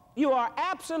all. You are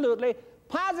absolutely,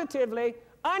 positively,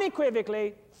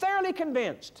 unequivocally, thoroughly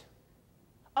convinced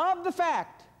of the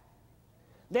fact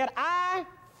that I,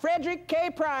 Frederick K.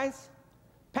 Price,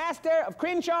 pastor of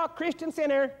Crenshaw Christian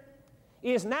Center,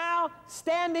 is now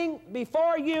standing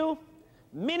before you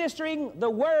ministering the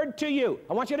word to you.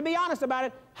 I want you to be honest about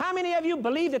it. How many of you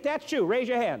believe that that's true? Raise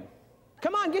your hand.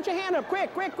 Come on, get your hand up,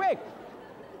 quick, quick, quick.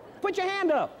 Put your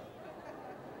hand up.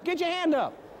 Get your hand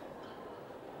up.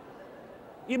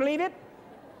 You believe it?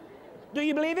 Do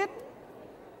you believe it?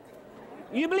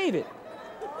 You believe it?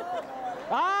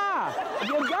 Ah,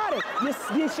 you got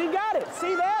it. She got it.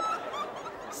 See that?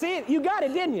 See, you got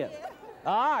it, didn't you?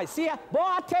 All right, see, boy,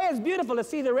 I tell you, it's beautiful to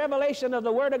see the revelation of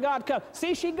the Word of God come.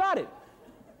 See, she got it.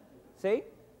 See?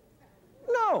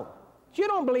 No, you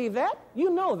don't believe that. You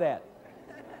know that.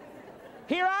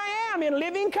 Here I am in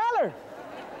living color.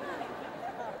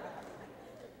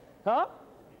 Huh?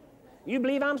 You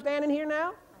believe I'm standing here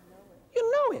now?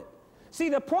 You know it. See,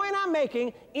 the point I'm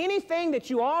making, anything that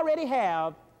you already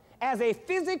have as a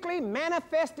physically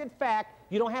manifested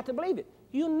fact, you don't have to believe it.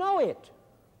 You know it.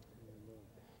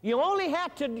 You only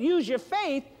have to use your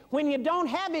faith when you don't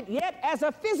have it yet as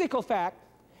a physical fact,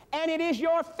 and it is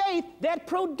your faith that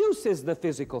produces the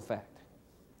physical fact.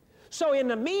 So in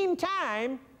the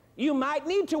meantime, you might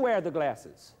need to wear the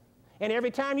glasses. And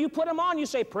every time you put them on, you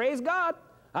say, praise God,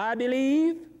 I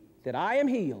believe that I am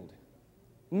healed.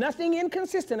 Nothing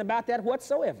inconsistent about that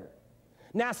whatsoever.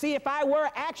 Now see, if I were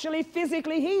actually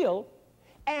physically healed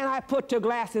and I put the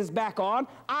glasses back on,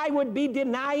 I would be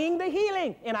denying the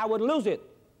healing and I would lose it.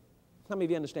 How many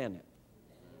of you understand that?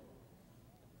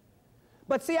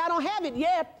 But see, I don't have it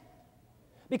yet,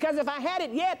 because if I had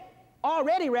it yet,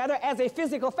 already rather, as a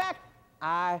physical fact,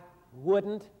 I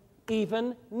wouldn't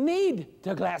even need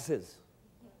the glasses.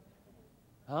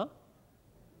 Huh?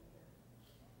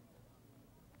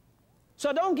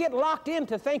 So don't get locked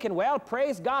into thinking, well,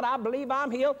 praise God, I believe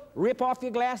I'm healed. Rip off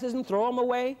your glasses and throw them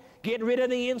away. Get rid of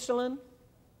the insulin.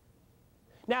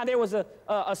 Now, there was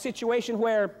a situation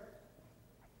where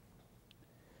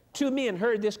two men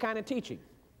heard this kind of teaching.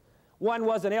 One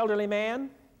was an elderly man,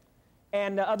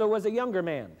 and the other was a younger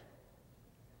man.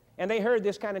 And they heard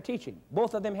this kind of teaching.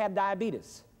 Both of them had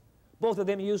diabetes. Both of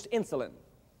them used insulin.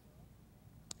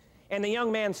 And the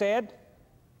young man said,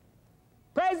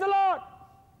 praise the Lord.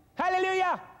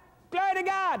 Hallelujah. Glory to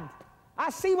God. I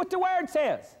see what the Word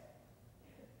says.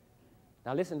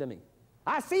 Now listen to me.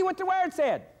 I see what the Word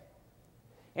said.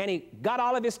 And he got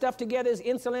all of his stuff together, his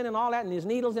insulin and all that, and his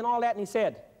needles and all that, and he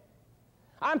said,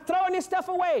 I'm throwing this stuff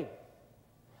away.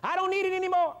 I don't need it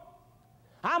anymore.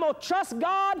 I'm going to trust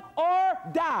God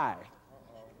or die.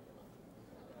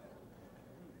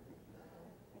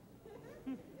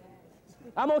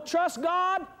 I'm going to trust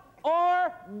God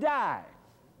or die.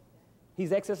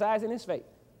 He's exercising his faith.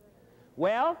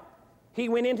 Well, he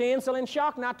went into insulin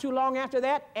shock not too long after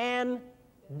that and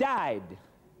died.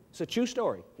 It's a true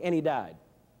story. And he died.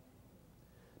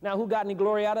 Now, who got any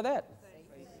glory out of that?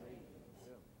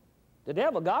 The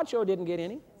devil. God sure didn't get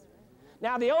any.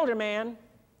 Now, the older man,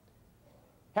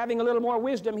 having a little more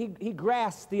wisdom, he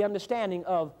grasped the understanding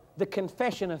of the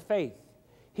confession of faith.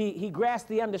 He grasped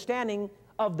the understanding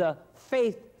of the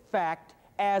faith fact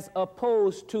as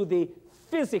opposed to the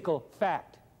physical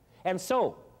fact. And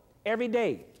so, every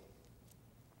day,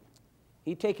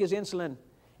 he'd take his insulin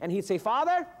and he'd say,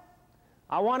 Father,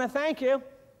 I want to thank you.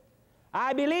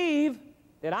 I believe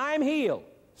that I am healed.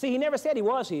 See, he never said he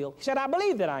was healed. He said, I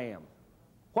believe that I am.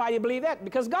 Why do you believe that?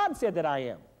 Because God said that I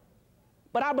am.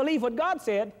 But I believe what God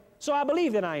said, so I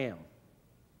believe that I am.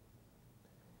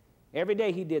 Every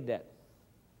day he did that.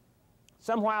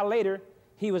 Some while later,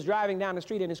 he was driving down the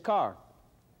street in his car.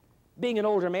 Being an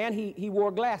older man, he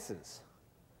wore glasses.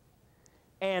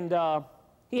 And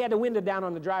he had the window down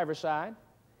on the driver's side.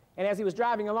 And as he was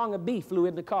driving along, a bee flew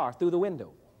in the car through the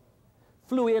window.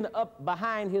 Flew in up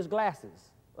behind his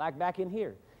glasses, like back in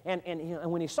here.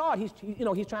 And when he saw it,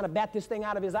 he's trying to bat this thing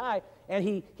out of his eye, and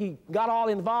he got all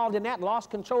involved in that, lost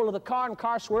control of the car, and the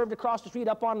car swerved across the street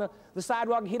up on the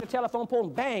sidewalk, hit a telephone pole,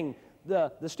 and bang,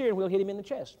 the steering wheel hit him in the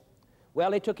chest.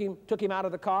 Well, they took him out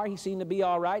of the car. He seemed to be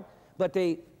all right, but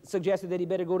they suggested that he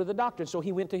better go to the doctor. So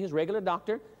he went to his regular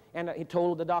doctor, and he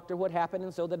told the doctor what happened,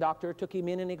 and so the doctor took him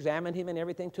in and examined him and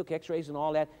everything, took x-rays and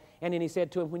all that, and then he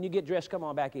said to him, when you get dressed, come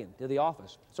on back in to the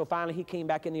office. So finally he came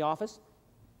back in the office,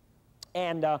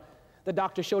 and the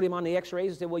doctor showed him on the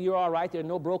x-rays and said, well, you're all right, there are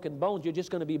no broken bones, you're just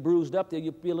going to be bruised up there,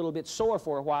 you'll be a little bit sore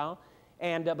for a while,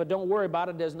 but don't worry about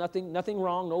it. There's nothing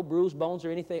wrong, no bruised bones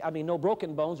or anything. I mean, no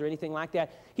broken bones or anything like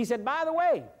that. He said, by the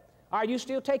way, are you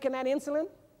still taking that insulin?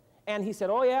 And he said,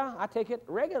 oh, yeah, I take it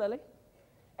regularly.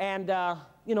 And,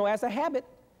 you know, as a habit.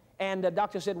 And the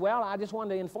doctor said, well, I just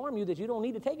wanted to inform you that you don't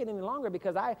need to take it any longer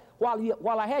because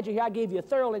while I had you here, I gave you a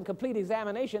thorough and complete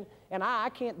examination, and I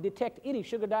can't detect any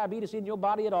sugar diabetes in your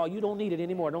body at all. You don't need it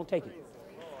anymore. Don't take it.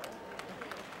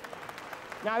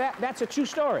 Now, that's a true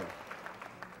story.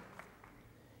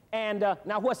 And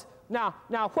now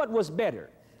what was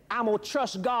better? I'm going to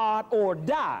trust God or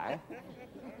die,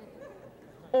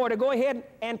 or to go ahead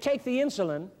and take the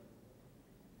insulin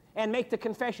and make the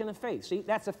confession of faith. See,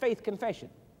 that's a faith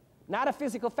confession. Not a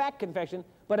physical fact confession,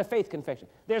 but a faith confession.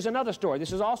 There's another story.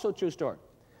 This is also a true story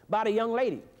about a young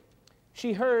lady.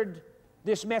 She heard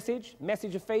this message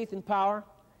of faith and power,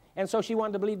 and so she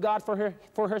wanted to believe God for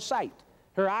her sight.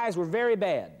 Her eyes were very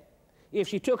bad. If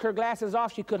she took her glasses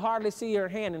off, she could hardly see her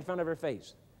hand in front of her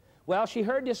face. Well, she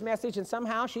heard this message, and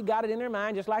somehow she got it in her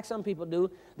mind, just like some people do,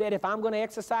 that if I'm going to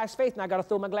exercise faith, and I got to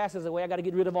throw my glasses away, I got to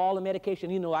get rid of all the medication.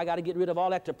 You know, I got to get rid of all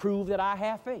that to prove that I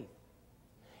have faith.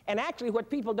 And actually, what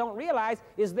people don't realize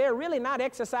is they're really not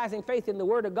exercising faith in the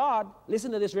Word of God.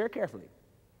 Listen to this very carefully.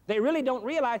 They really don't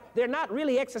realize they're not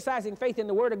really exercising faith in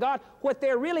the Word of God. What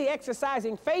they're really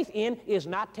exercising faith in is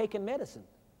not taking medicine.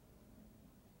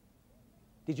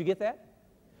 Did you get that?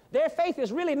 Their faith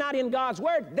is really not in God's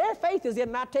Word. Their faith is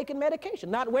in not taking medication,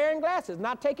 not wearing glasses,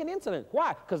 not taking insulin.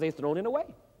 Why? Because they've thrown it away.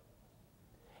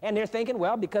 And they're thinking,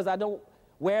 well, because I don't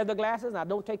wear the glasses and I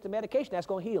don't take the medication, that's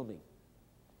going to heal me.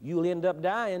 You'll end up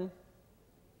dying.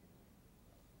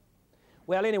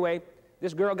 Well, anyway,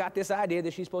 this girl got this idea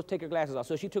that she's supposed to take her glasses off,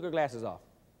 so she took her glasses off.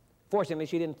 Fortunately,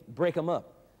 she didn't break them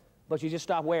up, but she just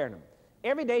stopped wearing them.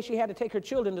 Every day she had to take her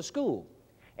children to school,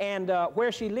 and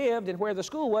where she lived and where the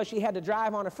school was, she had to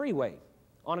drive on a freeway,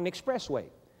 on an expressway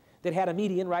that had a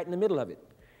median right in the middle of it.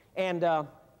 And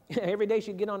every day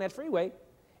she'd get on that freeway,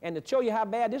 and to show you how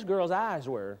bad this girl's eyes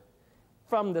were,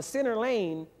 from the center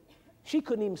lane, she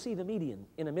couldn't even see the median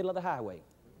in the middle of the highway.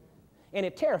 And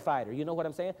it terrified her, you know what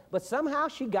I'm saying? But somehow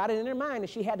she got it in her mind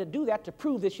that she had to do that to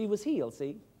prove that she was healed,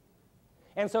 see?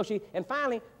 And so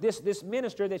finally, this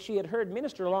minister that she had heard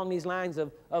minister along these lines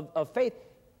of faith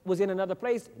was in another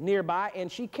place nearby,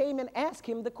 and she came and asked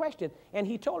him the question. And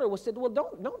he told her, well,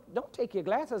 don't take your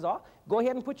glasses off. Go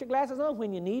ahead and put your glasses on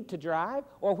when you need to drive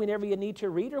or whenever you need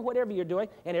to read or whatever you're doing.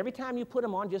 And every time you put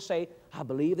them on, just say, I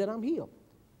believe that I'm healed.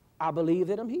 I believe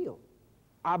that I'm healed.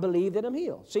 I believe that I'm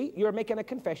healed. See, you're making a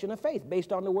confession of faith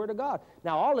based on the Word of God.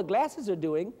 Now, all the glasses are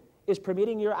doing is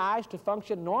permitting your eyes to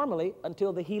function normally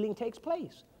until the healing takes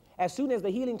place. As soon as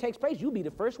the healing takes place, you'll be the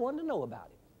first one to know about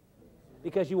it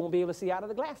because you won't be able to see out of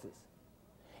the glasses.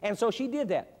 And so she did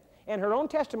that. And her own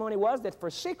testimony was that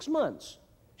for 6 months,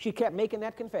 she kept making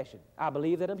that confession. I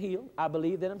believe that I'm healed. I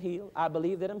believe that I'm healed. I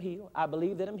believe that I'm healed. I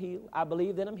believe that I'm healed. I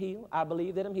believe that I'm healed. I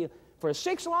believe that I'm healed. For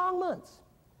 6 long months.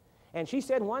 And she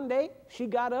said one day she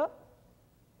got up,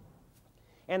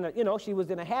 and you know, she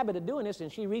was in a habit of doing this, and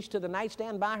she reached to the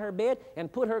nightstand by her bed and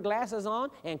put her glasses on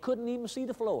and couldn't even see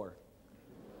the floor.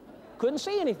 Couldn't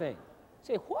see anything.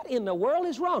 Say, what in the world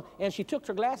is wrong? And she took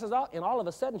her glasses off, and all of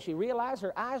a sudden she realized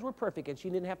her eyes were perfect and she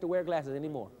didn't have to wear glasses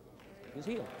anymore. She was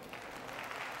healed.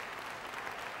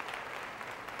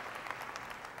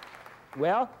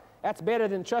 Well, that's better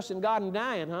than trusting God and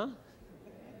dying, huh?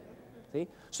 See?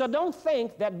 So don't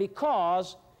think that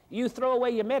because you throw away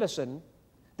your medicine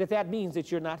that means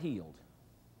that you're not healed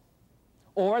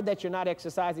or that you're not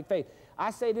exercising faith.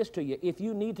 I say this to you, if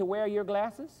you need to wear your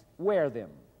glasses, wear them.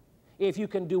 If you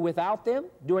can do without them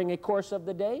during a course of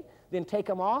the day, then take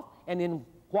them off, and then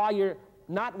while you're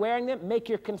not wearing them, make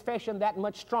your confession that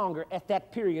much stronger at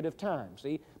that period of time,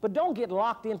 see? But don't get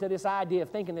locked into this idea of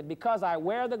thinking that because I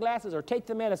wear the glasses or take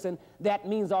the medicine, that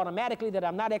means automatically that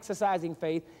I'm not exercising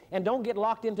faith. And don't get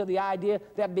locked into the idea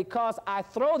that because I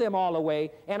throw them all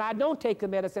away and I don't take the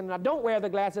medicine and I don't wear the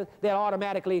glasses, that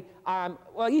automatically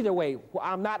well, either way,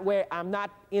 I'm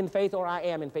not in faith or I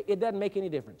am in faith. It doesn't make any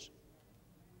difference.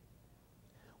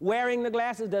 Wearing the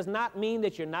glasses does not mean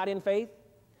that you're not in faith.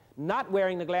 Not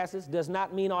wearing the glasses does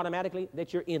not mean automatically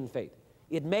that you're in faith.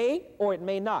 It may or it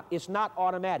may not. It's not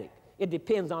automatic. It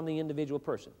depends on the individual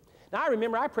person. Now, I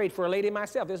remember I prayed for a lady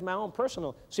myself. This is my own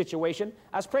personal situation.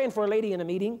 I was praying for a lady in a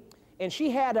meeting, and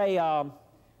she had well,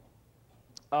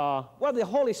 the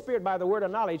Holy Spirit, by the word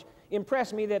of knowledge,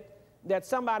 impressed me that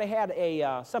somebody had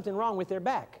something wrong with their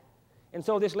back. And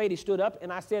so this lady stood up,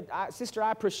 and I said, Sister,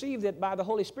 I perceive that by the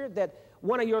Holy Spirit that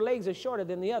one of your legs is shorter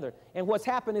than the other. And what's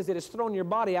happened is that it's thrown your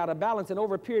body out of balance, and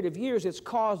over a period of years, it's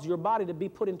caused your body to be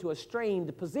put into a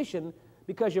strained position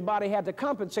because your body had to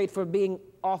compensate for being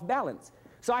off balance.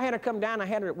 So I had her come down,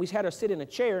 we had her sit in a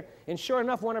chair, and sure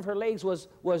enough, one of her legs was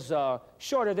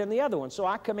shorter than the other one. So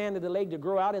I commanded the leg to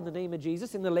grow out in the name of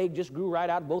Jesus, and the leg just grew right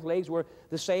out. Both legs were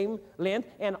the same length,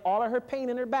 and all of her pain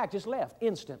in her back just left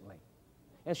instantly.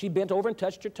 And she bent over and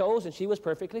touched her toes, and she was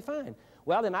perfectly fine.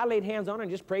 Well, then I laid hands on her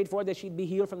and just prayed for her that she'd be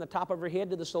healed from the top of her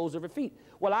head to the soles of her feet.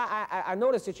 Well, I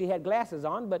noticed that she had glasses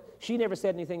on, but she never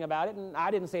said anything about it, and I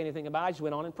didn't say anything about it. I just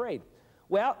went on and prayed.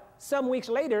 Well, some weeks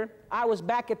later, I was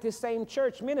back at this same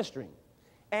church ministering.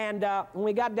 And when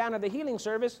we got down to the healing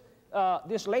service,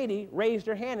 this lady raised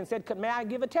her hand and said, "May I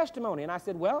give a testimony?" And I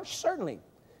said, "Well, certainly."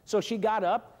 So she got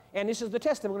up, and this is the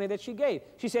testimony that she gave.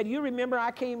 She said, "You remember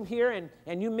I came here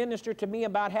and you ministered to me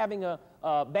about having a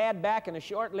bad back and a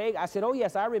short leg?" I said, "Oh,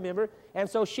 yes, I remember." And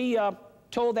so she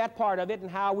told that part of it and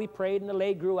how we prayed and the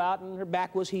leg grew out and her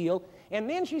back was healed. And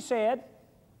then she said,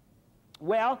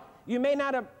 "Well, you may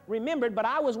not have remembered, but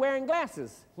I was wearing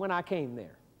glasses when I came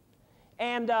there.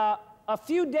 And a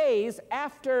few days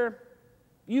after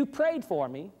you prayed for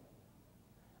me,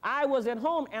 I was at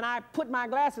home and I put my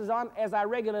glasses on as I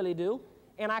regularly do,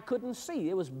 and I couldn't see.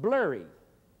 It was blurry.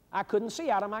 I couldn't see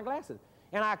out of my glasses.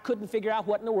 And I couldn't figure out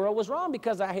what in the world was wrong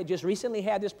because I had just recently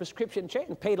had this prescription changed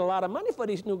and paid a lot of money for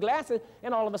these new glasses,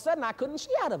 and all of a sudden I couldn't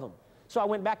see out of them. So I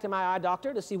went back to my eye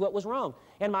doctor to see what was wrong.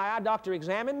 And my eye doctor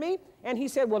examined me, and he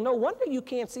said, "Well, no wonder you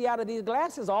can't see out of these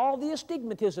glasses. All the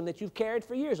astigmatism that you've carried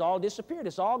for years all disappeared.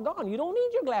 It's all gone. You don't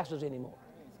need your glasses anymore."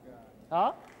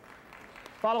 Huh?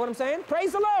 Follow what I'm saying?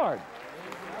 Praise the Lord.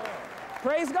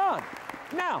 Praise God.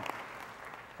 Now,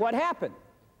 what happened?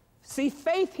 See,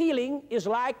 faith healing is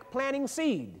like planting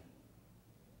seed.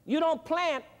 You don't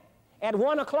plant at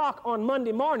 1 o'clock on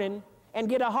Monday morning and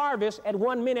get a harvest at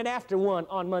 1 minute after 1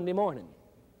 on Monday morning.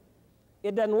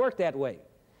 It doesn't work that way.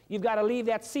 You've got to leave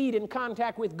that seed in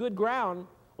contact with good ground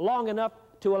long enough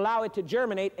to allow it to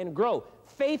germinate and grow.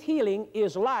 Faith healing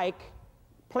is like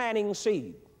planting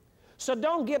seed. So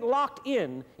don't get locked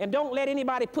in, and don't let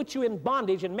anybody put you in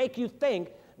bondage and make you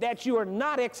think that you are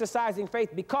not exercising faith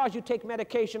because you take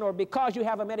medication or because you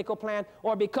have a medical plan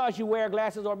or because you wear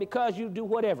glasses or because you do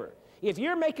whatever. If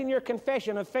you're making your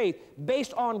confession of faith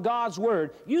based on God's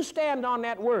word, you stand on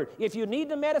that word. If you need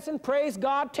the medicine, praise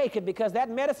God, take it, because that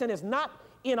medicine is not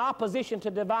in opposition to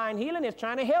divine healing. It's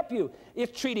trying to help you.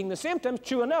 It's treating the symptoms,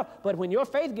 true enough, but when your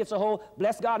faith gets a hold,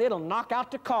 bless God, it'll knock out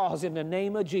the cause in the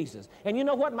name of Jesus. And you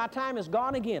know what? My time is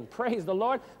gone again. Praise the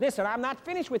Lord. Listen, I'm not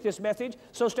finished with this message,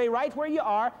 so stay right where you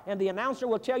are, and the announcer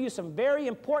will tell you some very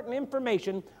important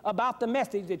information about the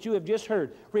message that you have just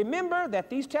heard. Remember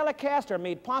that these telecasts are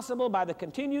made possible by the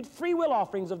continued free will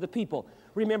offerings of the people.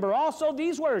 Remember also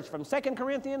these words from 2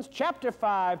 Corinthians chapter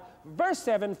 5, verse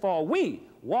 7, "For we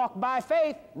walk by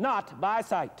faith, not by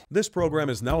sight." This program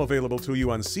is now available to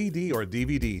you on CD or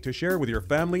DVD to share with your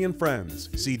family and friends.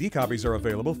 CD copies are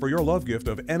available for your love gift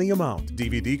of any amount.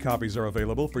 DVD copies are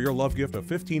available for your love gift of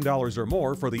 $15 or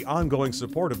more for the ongoing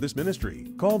support of this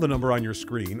ministry. Call the number on your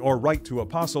screen or write to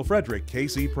Apostle Frederick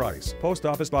K.C. Price, Post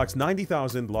Office Box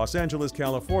 90,000, Los Angeles,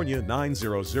 California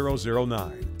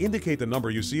 90009. Indicate the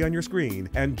number you see on your screen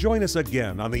and join us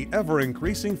again on the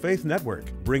ever-increasing Faith Network,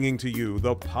 bringing to you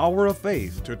the power of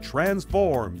faith to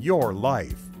transform your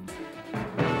life.